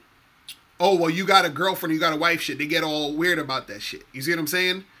 oh, well, you got a girlfriend, you got a wife shit. They get all weird about that shit. You see what I'm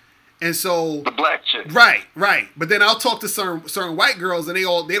saying? And so the black chicks. Right. But then I'll talk to certain white girls, and they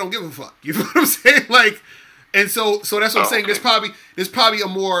don't give a fuck. You know what I'm saying? Like, and so that's what I'm saying. There's probably a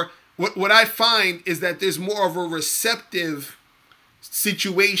more, what I find is that there's more of a receptive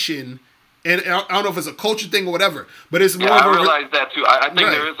situation. And I don't know if it's a culture thing or whatever, but it's more. Yeah, I realize that too. I think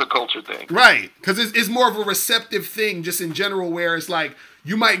there is a culture thing, right? Because it's more of a receptive thing, just in general, where it's like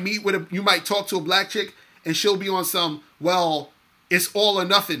you might you might talk to a black chick, and she'll be on some, well, it's all or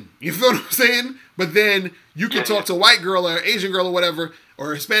nothing. You feel what I'm saying? But then you can talk to a white girl or Asian girl or whatever,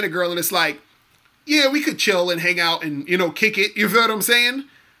 or a Hispanic girl, and it's like, yeah, we could chill and hang out and kick it. You feel what I'm saying?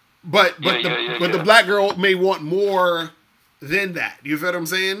 But the black girl may want more than that. You feel what I'm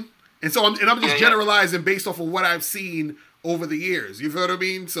saying? And so I'm just generalizing based off of what I've seen over the years. You feel what I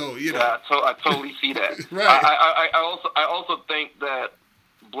mean? So Yeah, I totally see that. Right. I also think that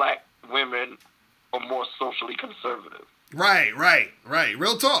black women are more socially conservative. Right.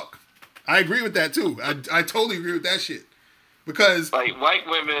 Real talk. I agree with that too. I totally agree with that shit. Because like white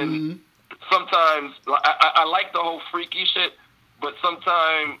women, sometimes I like the whole freaky shit, but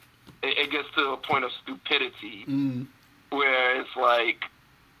sometimes it gets to a point of stupidity where it's like.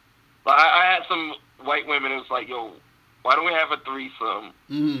 I had some white women who was like, yo, why don't we have a threesome,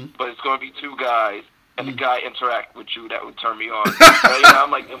 but it's going to be two guys, and the guy interact with you, that would turn me on. I'm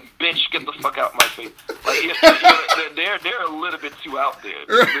like, bitch, get the fuck out my face. Like, they're a little bit too out there.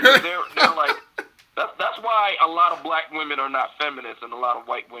 They're like, that's why a lot of black women are not feminists and a lot of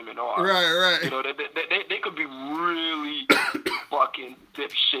white women are. Right. They could be really fucking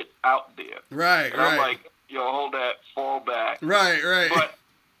dipshit out there. Right. I'm like, yo, hold that, fall back. Right.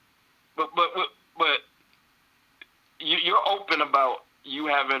 But you're open about you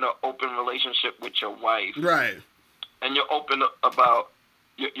having an open relationship with your wife, right? And you're open about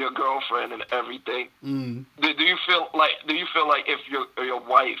your girlfriend and everything. Do you feel like if your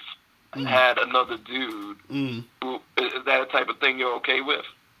wife had another dude, is that a type of thing you're okay with?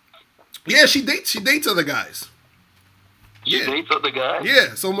 Yeah, she dates other guys. She dates other guys.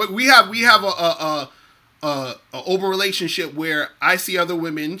 Yeah, so we have a open relationship where I see other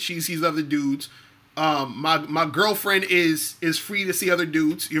women, she sees other dudes. My girlfriend is free to see other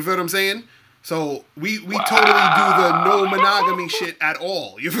dudes. You feel what I'm saying? So we totally do the no monogamy shit at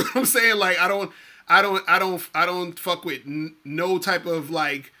all. You feel what I'm saying? Like I don't fuck with no type of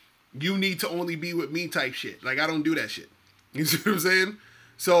like you need to only be with me type shit. Like I don't do that shit. You see what I'm saying?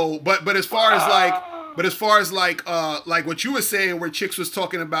 So but as far as like But as far as like what you were saying, where chicks was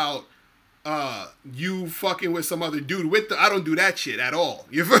talking about you fucking with some other dude with the, I don't do that shit at all.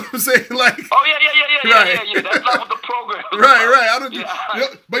 You feel what I'm saying? Like, oh yeah. That's not what the program is right, about. right. I don't do. Yeah, You know,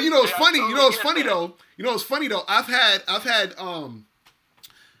 but you know it's funny. You know it's funny that. though. You know it's funny though. I've had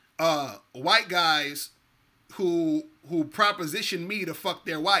white guys who proposition me to fuck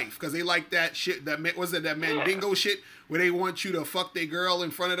their wife because they like that shit. That was it that Mandingo shit where they want you to fuck their girl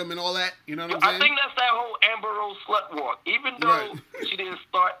in front of them and all that. You know what I'm saying? I think that's that whole Amber Rose slut walk. Even though she didn't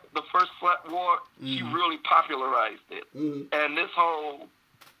start the first slut walk, she really popularized it. And this whole,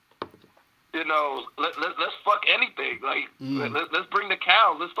 you know, let's fuck anything. Like let's bring the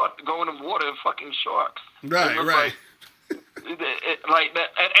cows. Let's start going in water and fucking sharks. Right, right. Like that.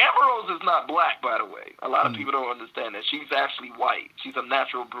 And Amber Rose is not black, by the way. A lot of people don't understand that. She's actually white. She's a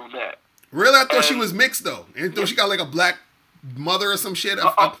natural brunette. Really? I thought she was mixed, though. And thought she got like a black mother or some shit.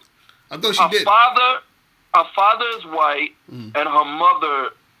 I thought she did. Her father is white, and her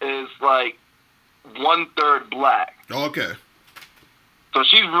mother is like 1/3 black. Oh, okay. So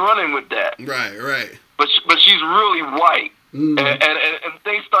she's running with that. Right, right. But she's really white. And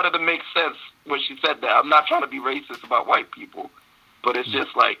things started to make sense when she said that. I'm not trying to be racist about white people, but it's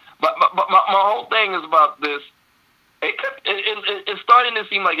just like, but my whole thing is about this. It's starting to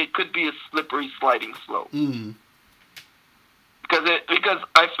seem like it could be a slippery sliding slope. Because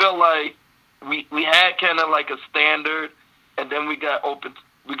I feel like we had kind of like a standard, and then we got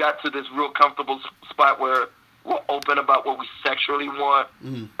to this real comfortable spot where we're open about what we sexually want,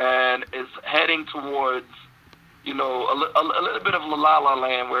 and it's heading towards, you know, a little bit of La La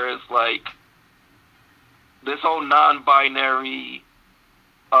Land, where it's like this whole non-binary,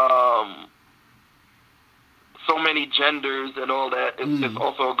 so many genders and all that is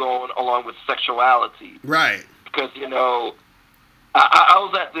also going along with sexuality. Right. Because, you know, I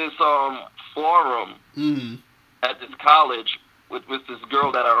was at this forum at this college with this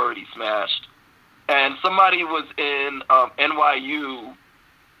girl that I already smashed. And somebody was in NYU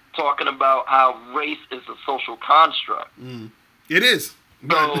talking about how race is a social construct. It is.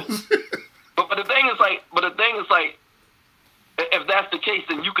 So, but the thing is like, if that's the case,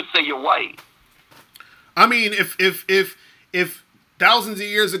 then you could say you're white. I mean, if thousands of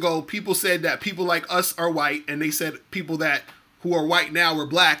years ago people said that people like us are white, and they said people that who are white now are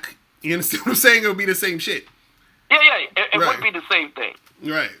black, you understand what I'm saying? It would be the same shit. Yeah, it would be the same thing.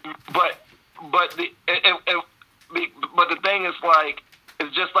 Right. But the thing is like,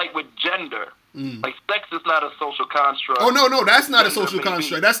 it's just like with gender. Like sex is not a social construct. Oh no, that's not a social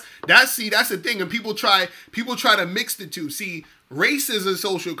construct. That's the thing, and people try to mix the two. See, race is a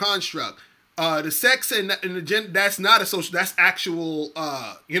social construct. The sex and the gender, that's not a social. That's actual.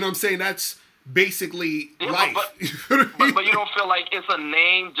 You know what I'm saying? That's basically life. But you don't feel like it's a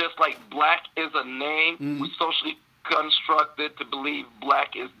name, just like black is a name. We socially constructed to believe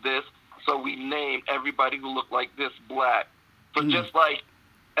black is this, so we name everybody who look like this black. So just like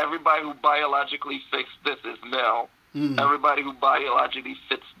everybody who biologically fits this is male, everybody who biologically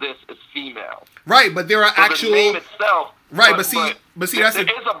fits this is female. Right, but there are so actual the name itself. Right, but see that's there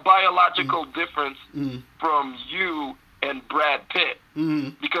is a biological difference from you and Brad Pitt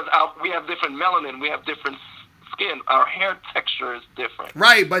because we have different melanin, we have different skin, our hair texture is different.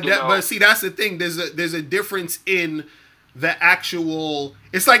 Right, but see that's the thing. There's a difference in the actual.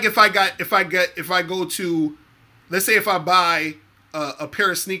 It's like if I go to, let's say if I buy a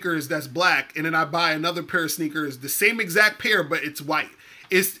pair of sneakers that's black, and then I buy another pair of sneakers, the same exact pair, but it's white.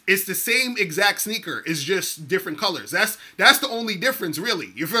 It's the same exact sneaker. It's just different colors. That's the only difference,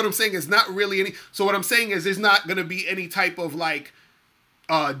 really. You feel what I'm saying? It's not really any. So what I'm saying is, there's not gonna be any type of like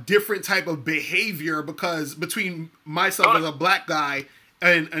different type of behavior because between myself as a black guy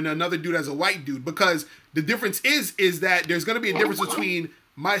and another dude as a white dude, because the difference is that there's gonna be a difference between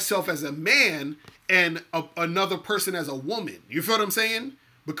myself as a man and another person as a woman. You feel what I'm saying?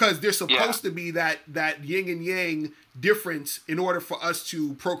 Because there's supposed to be that yin and yang difference in order for us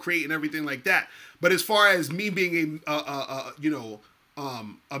to procreate and everything like that. But as far as me being a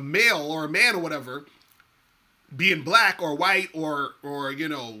male or a man or whatever, being black or white or you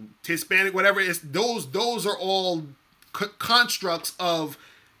know, Hispanic, whatever, it's those are all constructs of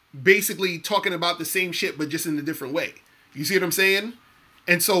basically talking about the same shit but just in a different way. You see what I'm saying?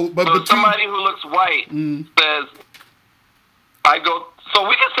 And so, but somebody who looks white says, I go. So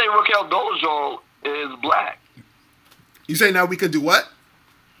we can say Raquel Dolezal is black. You say now we could do what?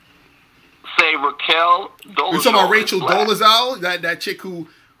 Say Raquel Dolezal. You're talking about Rachel Dolezal, that chick who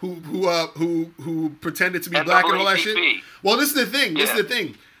pretended to be black and all that shit. Well, this is the thing. This is the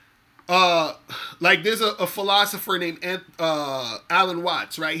thing. Like there's a philosopher named Alan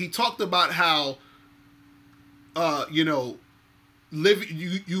Watts, right? He talked about how you know,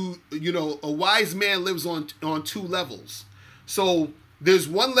 a wise man lives on two levels. So there's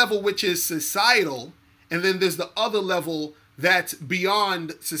one level which is societal, and then there's the other level that's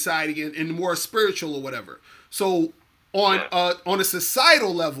beyond society and more spiritual or whatever. So on a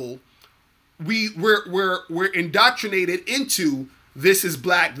societal level, we're indoctrinated into this is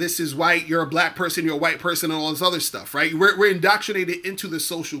black, this is white, you're a black person, you're a white person, and all this other stuff, right? We're indoctrinated into the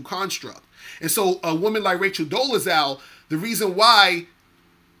social construct. And so a woman like Rachel Dolezal, the reason why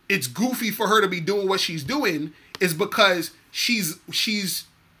it's goofy for her to be doing what she's doing is because she's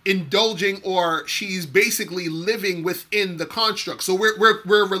indulging, or she's basically living within the construct. So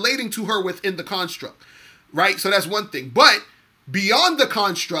we're relating to her within the construct, right? So that's one thing. But beyond the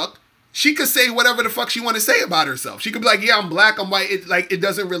construct, she could say whatever the fuck she want to say about herself. She could be like, yeah, I'm black, I'm white. It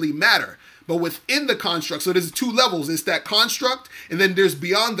doesn't really matter. But within the construct, so there's two levels. It's that construct, and then there's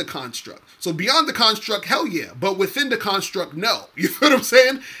beyond the construct. So beyond the construct, hell yeah. But within the construct, no. You know what I'm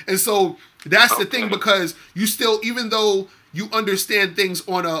saying? And so that's the thing, because you still, even though you understand things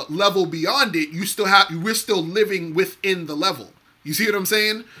on a level beyond it, we're still living within the level. You see what I'm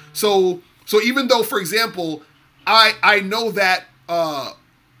saying? So even though, for example, I know that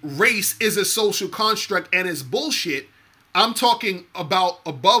race is a social construct and it's bullshit, I'm talking about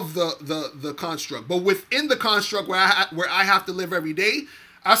above the construct. But within the construct where I have to live every day,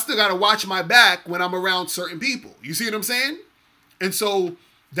 I still got to watch my back when I'm around certain people. You see what I'm saying? And so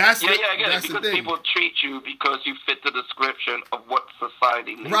that's I get it, because people treat you because you fit the description of what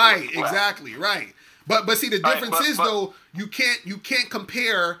society needs. Right, exactly, right. But see, the difference is though, you can't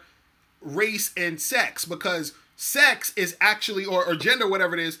compare race and sex, because sex is actually, or gender,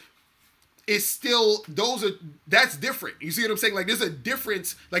 whatever it is still, that's different. You see what I'm saying? Like there's a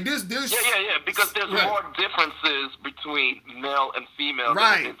difference. Like there's because there's more differences between male and female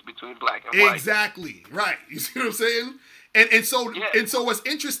than there is between black and white. Exactly. Right. You see what I'm saying? And so what's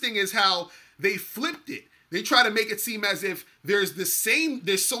interesting is how they flipped it. They try to make it seem as if there's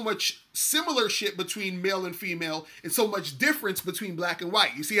so much similar shit between male and female and so much difference between black and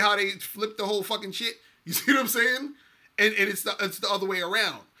white. You see how they flipped the whole fucking shit? You see what I'm saying? And it's the other way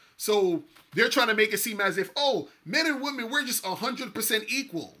around. So they're trying to make it seem as if, oh, men and women, we're just 100%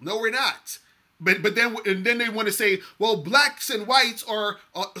 equal. No, we're not. But then they want to say, well, blacks and whites are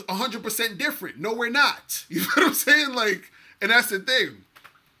 100% different. No, we're not. You know what I'm saying? Like, and that's the thing.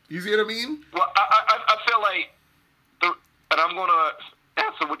 You see what I mean? Well, I feel like, and I'm going to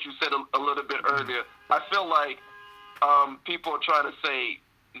answer what you said a little bit earlier. I feel like people are trying to say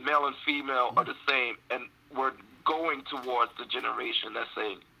male and female are the same, and we're going towards the generation that's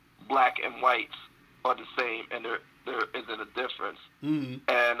saying black and whites are the same, and there isn't a difference. Mm-hmm.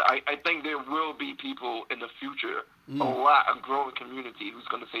 And I think there will be people in the future, a growing community, who's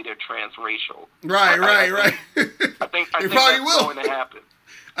going to say they're transracial. Right. I think that's going to happen.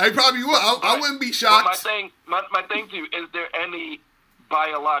 I probably will. I wouldn't be shocked. My thing to you, is there any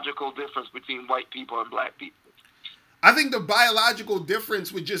biological difference between white people and black people? I think the biological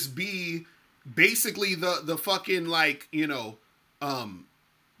difference would just be basically the fucking, like,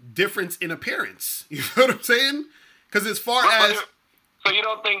 difference in appearance. You know what I'm saying? Because as far as... So you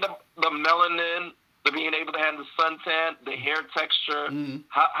don't think the melanin, the being able to handle suntan, the hair texture,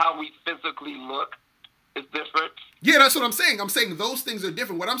 how we physically look is different? Yeah, that's what I'm saying. I'm saying those things are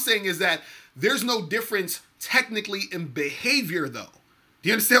different. What I'm saying is that there's no difference technically in behavior, though. Do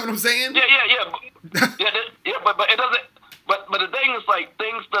you understand what I'm saying? Yeah. But it doesn't... But the thing is, like,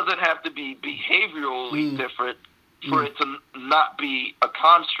 things doesn't have to be behaviorally different for it to not be a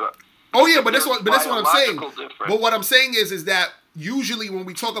construct. Oh yeah, but that's what I'm saying. But what I'm saying is that usually when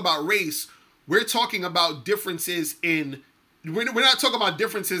we talk about race, we're talking about differences in. We're not talking about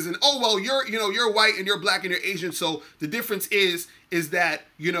differences in, oh well, you're white and you're black and you're Asian, so the difference is that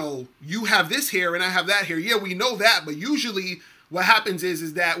you have this hair and I have that hair. Yeah, we know that, but usually what happens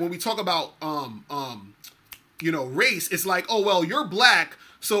is that when we talk about race, it's like, oh well, you're black,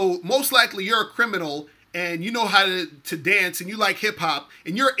 so most likely you're a criminal. And you know how to dance, and you like hip hop,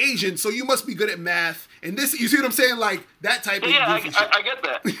 and you're Asian, so you must be good at math. And this, you see what I'm saying? Like that type of goofy shit. I get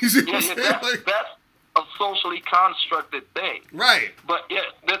that. You see what I'm saying? That's a socially constructed thing, right? But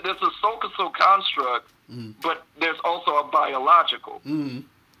yeah, there's a social construct, but there's also a biological,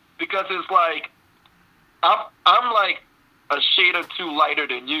 because it's like I'm like a shade or two lighter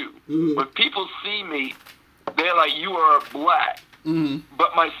than you. When people see me, they're like, you are black,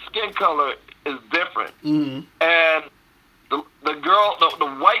 but my skin color is different. And the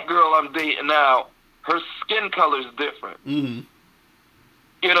white girl I'm dating now, her skin color is different. So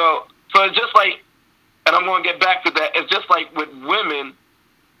it's just like, and I'm going to get back to that, it's just like with women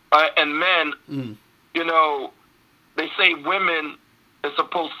and men, they say women are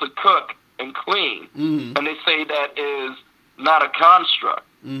supposed to cook and clean, and they say that is not a construct.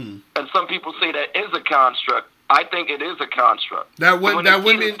 And some people say that is a construct. I think it is a construct.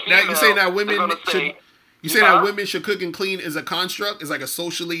 You say that women should cook and clean is a construct? Is like a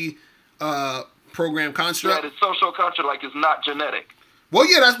socially programmed construct? Yeah, it's social construct, like it's not genetic. Well,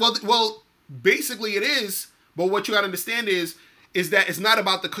 yeah, well, basically it is. But what you got to understand is that it's not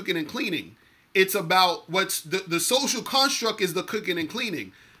about the cooking and cleaning. It's about what's the social construct is the cooking and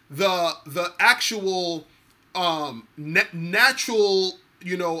cleaning. The actual natural,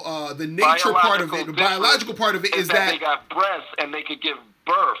 the nature part of it, the biological part of it is that they got breasts and they could give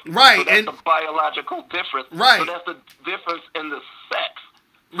birth. Right, so that's a biological difference. Right. So that's the difference in the sex.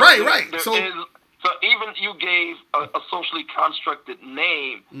 So right. So even you gave a socially constructed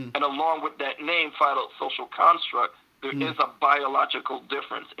name, and along with that name followed social construct, there is a biological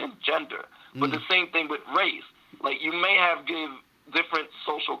difference in gender. But the same thing with race. Like you may have given different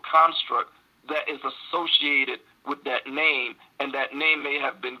social construct that is associated with that name, and that name may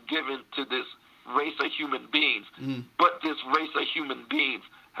have been given to this race of human beings. But this race of human beings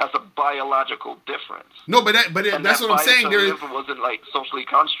has a biological difference. No, but that's what I'm saying. It wasn't like socially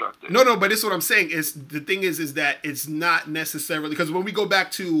constructed. No, but that's what I'm saying. Is the thing is that it's not necessarily, because when we go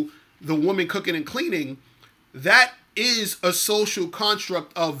back to the woman cooking and cleaning, that is a social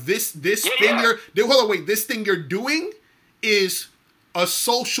construct of this thing. This thing you're doing is a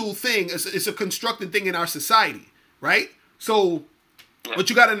social thing. It's a constructed thing in our society, right? So what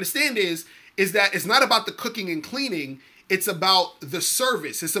you got to understand is that it's not about the cooking and cleaning. It's about the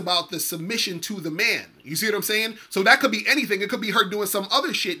service. It's about the submission to the man. You see what I'm saying? So that could be anything. It could be her doing some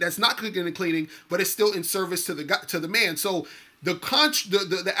other shit that's not cooking and cleaning, but it's still in service to the man. So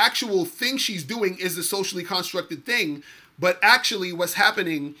the actual thing she's doing is a socially constructed thing, but actually what's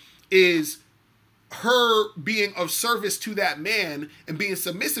happening is her being of service to that man and being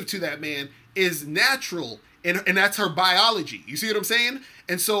submissive to that man is natural, and that's her biology. You see what I'm saying?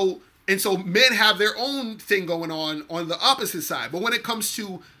 And so men have their own thing going on the opposite side. But when it comes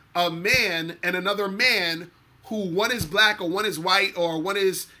to a man and another man, who one is black or one is white or one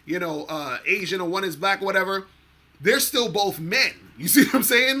is Asian or one is black or whatever, they're still both men. You see what I'm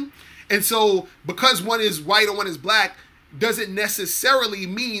saying? And so because one is white or one is black doesn't necessarily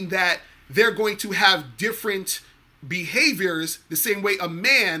mean that they're going to have different behaviors the same way a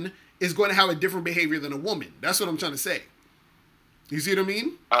man is going to have a different behavior than a woman. That's what I'm trying to say. You see what I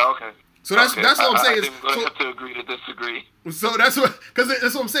mean? Oh, okay. So that's what I'm saying. I think we're gonna have to agree to disagree. So that's what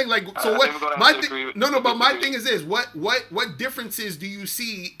I'm saying. Like, so what? My thing. No. But my thing is this: what differences do you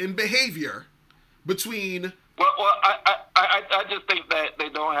see in behavior between? Well, I just think that they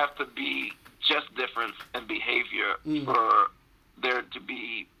don't have to be just difference in behavior for there to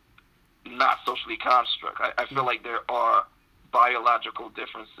be not socially construct. I feel like there are biological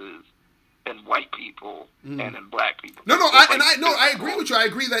differences in white people and in black people. I agree with you. I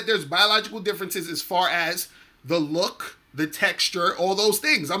agree that there's biological differences as far as the look, the texture, all those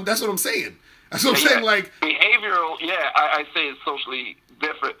things. That's what I'm saying. That's what I'm saying. Like behavioral, I say it's socially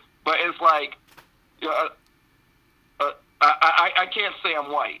different, but it's like, I can't say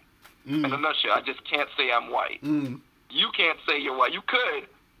I'm white. In a nutshell, I just can't say I'm white. You can't say you're white. You could,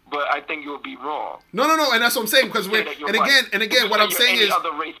 but I think you'll be wrong. No, and that's what I'm saying, because again, what I'm saying is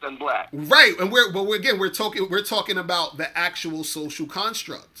other race than black. Right, and we're talking about the actual social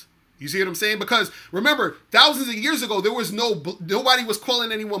construct. You see what I'm saying? Because remember, thousands of years ago, there was nobody was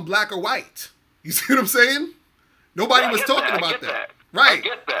calling anyone black or white. You see what I'm saying? Nobody was talking about that. Right. I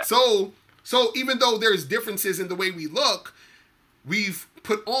get that. So even though there's differences in the way we look, we've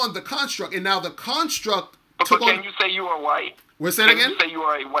put on the construct, and now the construct. But can you say you are white? What's that again? Can you say you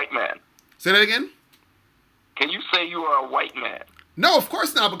are a white man? Say that again? Can you say you are a white man? No, of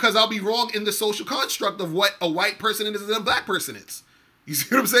course not, because I'll be wrong in the social construct of what a white person is and a black person is. You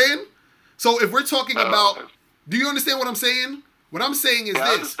see what I'm saying? So if we're talking about, do you understand what I'm saying? What I'm saying is this.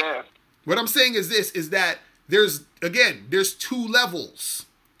 I understand. What I'm saying is this, is that there's two levels.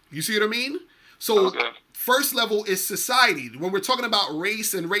 You see what I mean? So first level is society. When we're talking about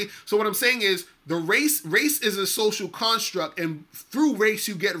race and race, so what I'm saying is the race is a social construct, and through race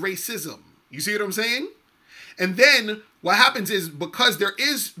you get racism. You see what I'm saying? And then what happens is, because there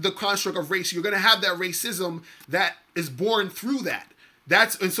is the construct of race, you're going to have that racism that is born through that.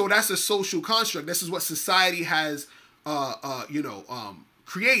 So that's a social construct. This is what society has,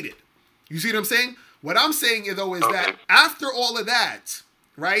 created. You see what I'm saying? What I'm saying, though, is that after all of that,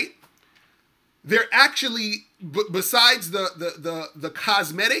 right? They're actually, besides the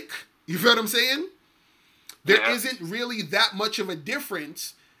cosmetic, you feel what I'm saying? There isn't really that much of a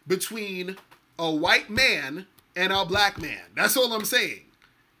difference between a white man and a black man. That's all I'm saying.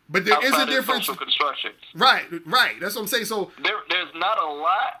 But there is a difference. Social construction. Right. That's what I'm saying. So there's not a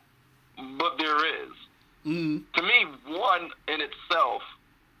lot, but there is. To me, one in itself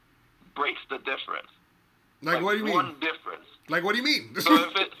breaks the difference. Like what do you mean? One difference. Like what do you mean? So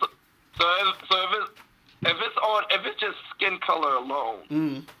if it's just skin color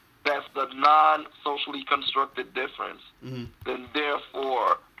alone, that's the non-socially constructed difference. Then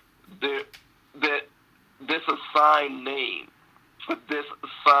therefore, that this assigned name for this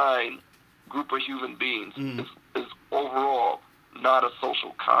assigned group of human beings is overall not a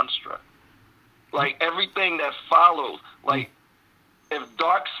social construct. Like everything that follows, like if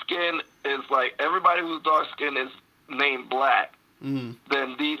dark skin is like everybody who's dark skin is named black,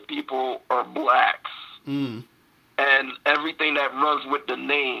 then these people are blacks. And everything that runs with the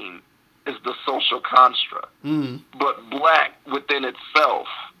name is the social construct. But black within itself,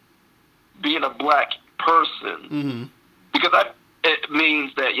 being a black person, because it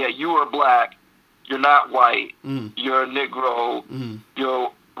means that, yeah, you are black, you're not white, you're a Negro,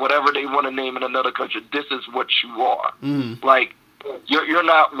 you're whatever they want to name in another country, this is what you are. Like, you're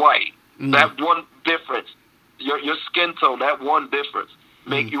not white. That one difference, your skin tone, that one difference,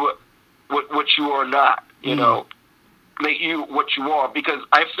 make you what you are not, you know, make you what you are. Because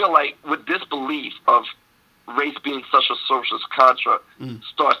I feel like with this belief of race being such a social construct,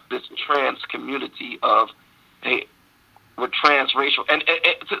 starts this trans community of, hey, we're transracial. And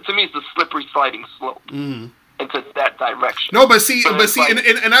to me, it's a slippery sliding slope into that direction. No, but see,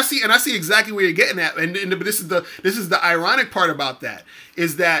 and I see exactly where you're getting at. But this is the ironic part about that,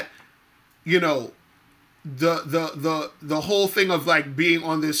 is that, you know, the whole thing of like being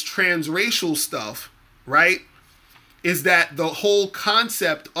on this transracial stuff, right? Is that the whole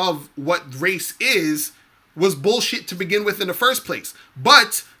concept of what race is was bullshit to begin with in the first place.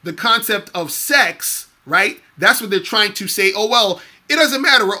 But the concept of sex, right? That's what they're trying to say. Oh, well, it doesn't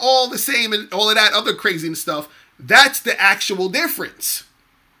matter. We're all the same and all of that other crazy stuff. That's the actual difference.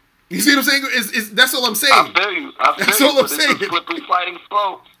 You see what I'm saying? That's all I'm saying. I feel you. That's all I'm saying. It's a slippery sliding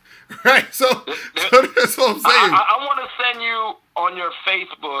slope. Right. So that's all I'm saying. I want to send you on your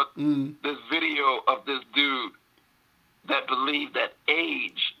Facebook this video of this dude that believed that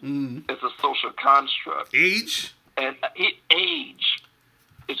age is a social construct. Age? And age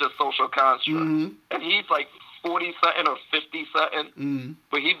is a social construct. And he's like 40-something or 50-something,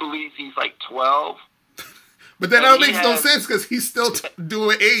 but he believes he's like 12. But then that makes no sense because he's still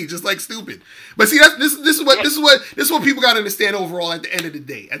doing age. It's like stupid. But see, this is what people got to understand overall. At the end of the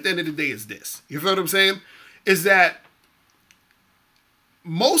day, is this. You feel what I'm saying? Is that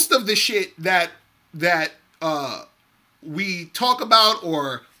most of the shit that we talk about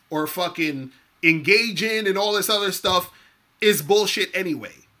or fucking engage in and all this other stuff is bullshit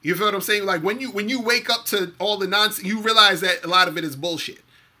anyway. You feel what I'm saying? Like when you wake up to all the nonsense, you realize that a lot of it is bullshit.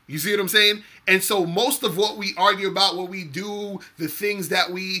 You see what I'm saying? And so most of what we argue about, what we do, the things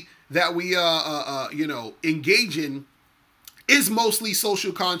that we you know, engage in is mostly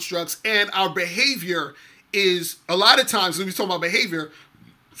social constructs, and our behavior is a lot of times when we talk about behavior,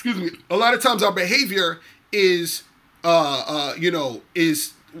 a lot of times our behavior is you know,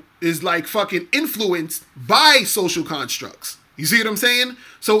 is like fucking influenced by social constructs. You see what I'm saying?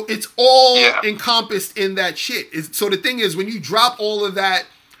 So it's all encompassed in that shit. So the thing is, when you drop all that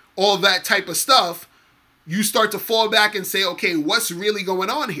type of stuff, you start to fall back and say, okay, what's really going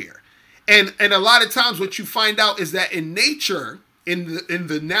on here? And a lot of times what you find out is that in nature, in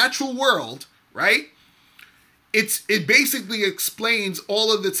the natural world, right? It basically explains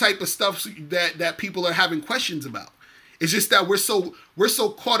all of the type of stuff that people are having questions about. It's just that we're so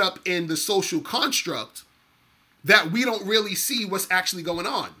caught up in the social construct that we don't really see what's actually going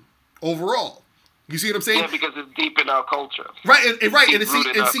on overall. You see what I'm saying? Yeah, because it's deep in our culture. Right,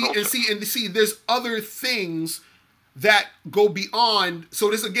 and see, there's other things that go beyond. So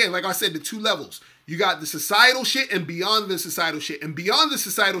this, again, like I said, the two levels. You got the societal shit and beyond the societal shit. And beyond the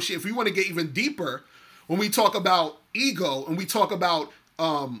societal shit, if we want to get even deeper, when we talk about ego and we talk about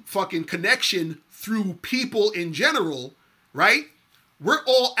fucking connection through people in general, right? We're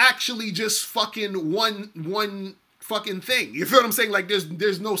all actually just fucking one fucking thing. You feel what I'm saying? Like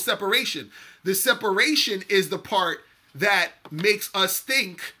there's no separation. The separation is the part that makes us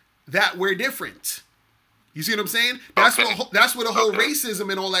think that we're different. You see what I'm saying? That's where the whole racism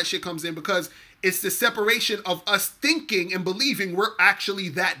and all that shit comes in, because it's the separation of us thinking and believing we're actually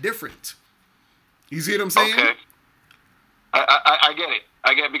that different. You see what I'm saying? Okay. I get it.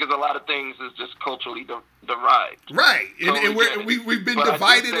 I get it, because a lot of things is just culturally derived. Right. And we've been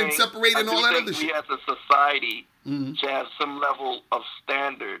divided and separated and all that other shit. We as a society should have some level of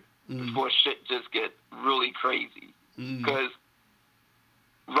standard before shit just get really crazy. Because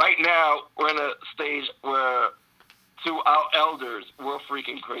right now we're in a stage where to our elders we're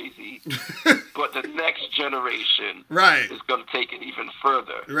freaking crazy, but the next generation is going to take it even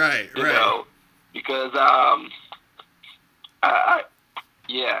further. You know, because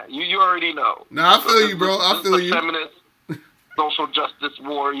you already know. No, I feel you, bro. I feel you. Feminist, social justice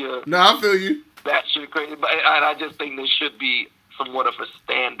warrior. No, I feel you. That shit crazy, but and I just think there should be somewhat of a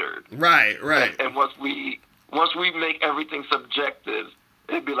standard. Right. And once we make everything subjective,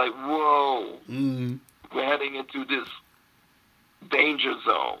 it'd be like, whoa, we're heading into this danger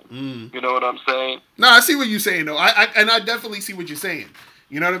zone. You know what I'm saying? No, I see what you're saying, though. I definitely see what you're saying.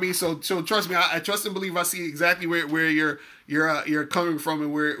 You know what I mean? So trust me, I trust and believe I see exactly where you're coming from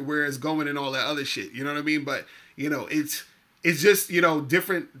and where it's going and all that other shit. You know what I mean? But you know, it's just, you know,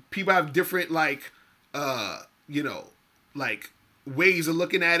 different people have different like you know, like ways of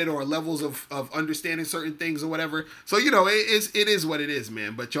looking at it or levels of understanding certain things or whatever. So, you know, it is what it is,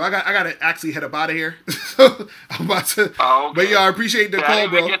 man. But yo, I gotta actually head up out of here. So I'm about to. Oh, okay. But yo, I appreciate the call, I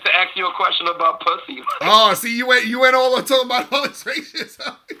didn't even bro. get to ask you a question about pussy. Oh, see, you went all on talking about all this racist.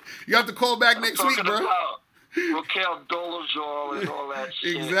 You have to call back next week, bro. Raquel Dolezal and all that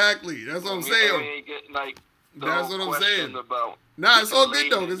shit. Exactly. That's what I'm saying. We ain't getting, like, that's what I'm saying. About it's all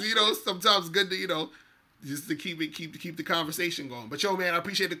good though, because you know sometimes it's good to, you know, just to keep the conversation going. But yo, man, I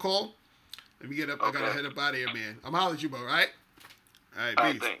appreciate the call. Let me get up. Okay. I gotta head up out of here, man. I'm hollering at you, bro. All right. All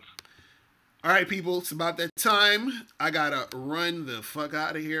right. Peace. Thanks. All right, people. It's about that time. I gotta run the fuck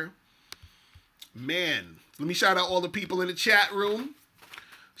out of here, man. Let me shout out all the people in the chat room.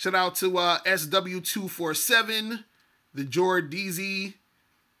 Shout out to SW247, the Jord DZ,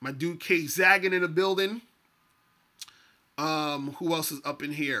 my dude K Zaggin in the building. Who else is up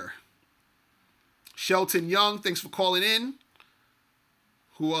in here? Shelton Young, thanks for calling in.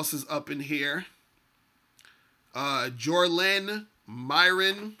 Who else is up in here? Jorlen,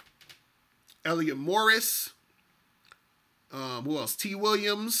 Myron, Elliot Morris. Who else? T.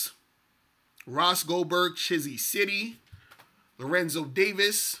 Williams, Ross Goldberg, Chizzy City, Lorenzo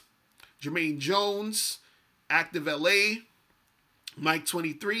Davis, Jermaine Jones, Active LA, Mike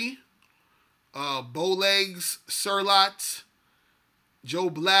 23, Bowlegs, Surlot, Joe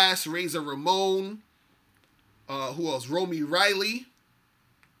Blast, Razor Ramon. Who else? Romy Riley.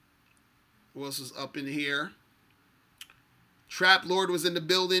 Who else is up in here? Trap Lord was in the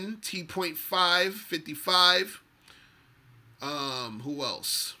building. T.5, 55. Who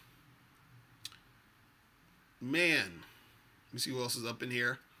else? Man. Let me see who else is up in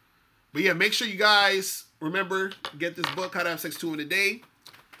here. But yeah, make sure you guys remember, get this book, How to Have Sex 2 in a Day.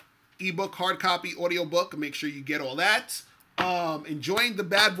 Ebook, hard copy, audio book. Make sure you get all that. Enjoying the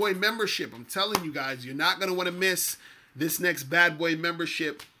Bad Boy membership. I'm telling you guys, you're not going to want to miss this next Bad Boy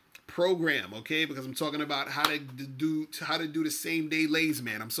membership program, okay? Because I'm talking about how to do the same day lays,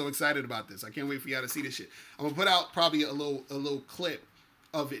 man. I'm so excited about this. I can't wait for y'all to see this shit. I'm going to put out probably a little clip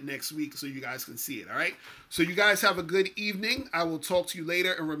of it next week so you guys can see it, all right? So you guys have a good evening. I will talk to you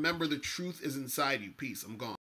later, and remember, the truth is inside you. Peace. I'm gone.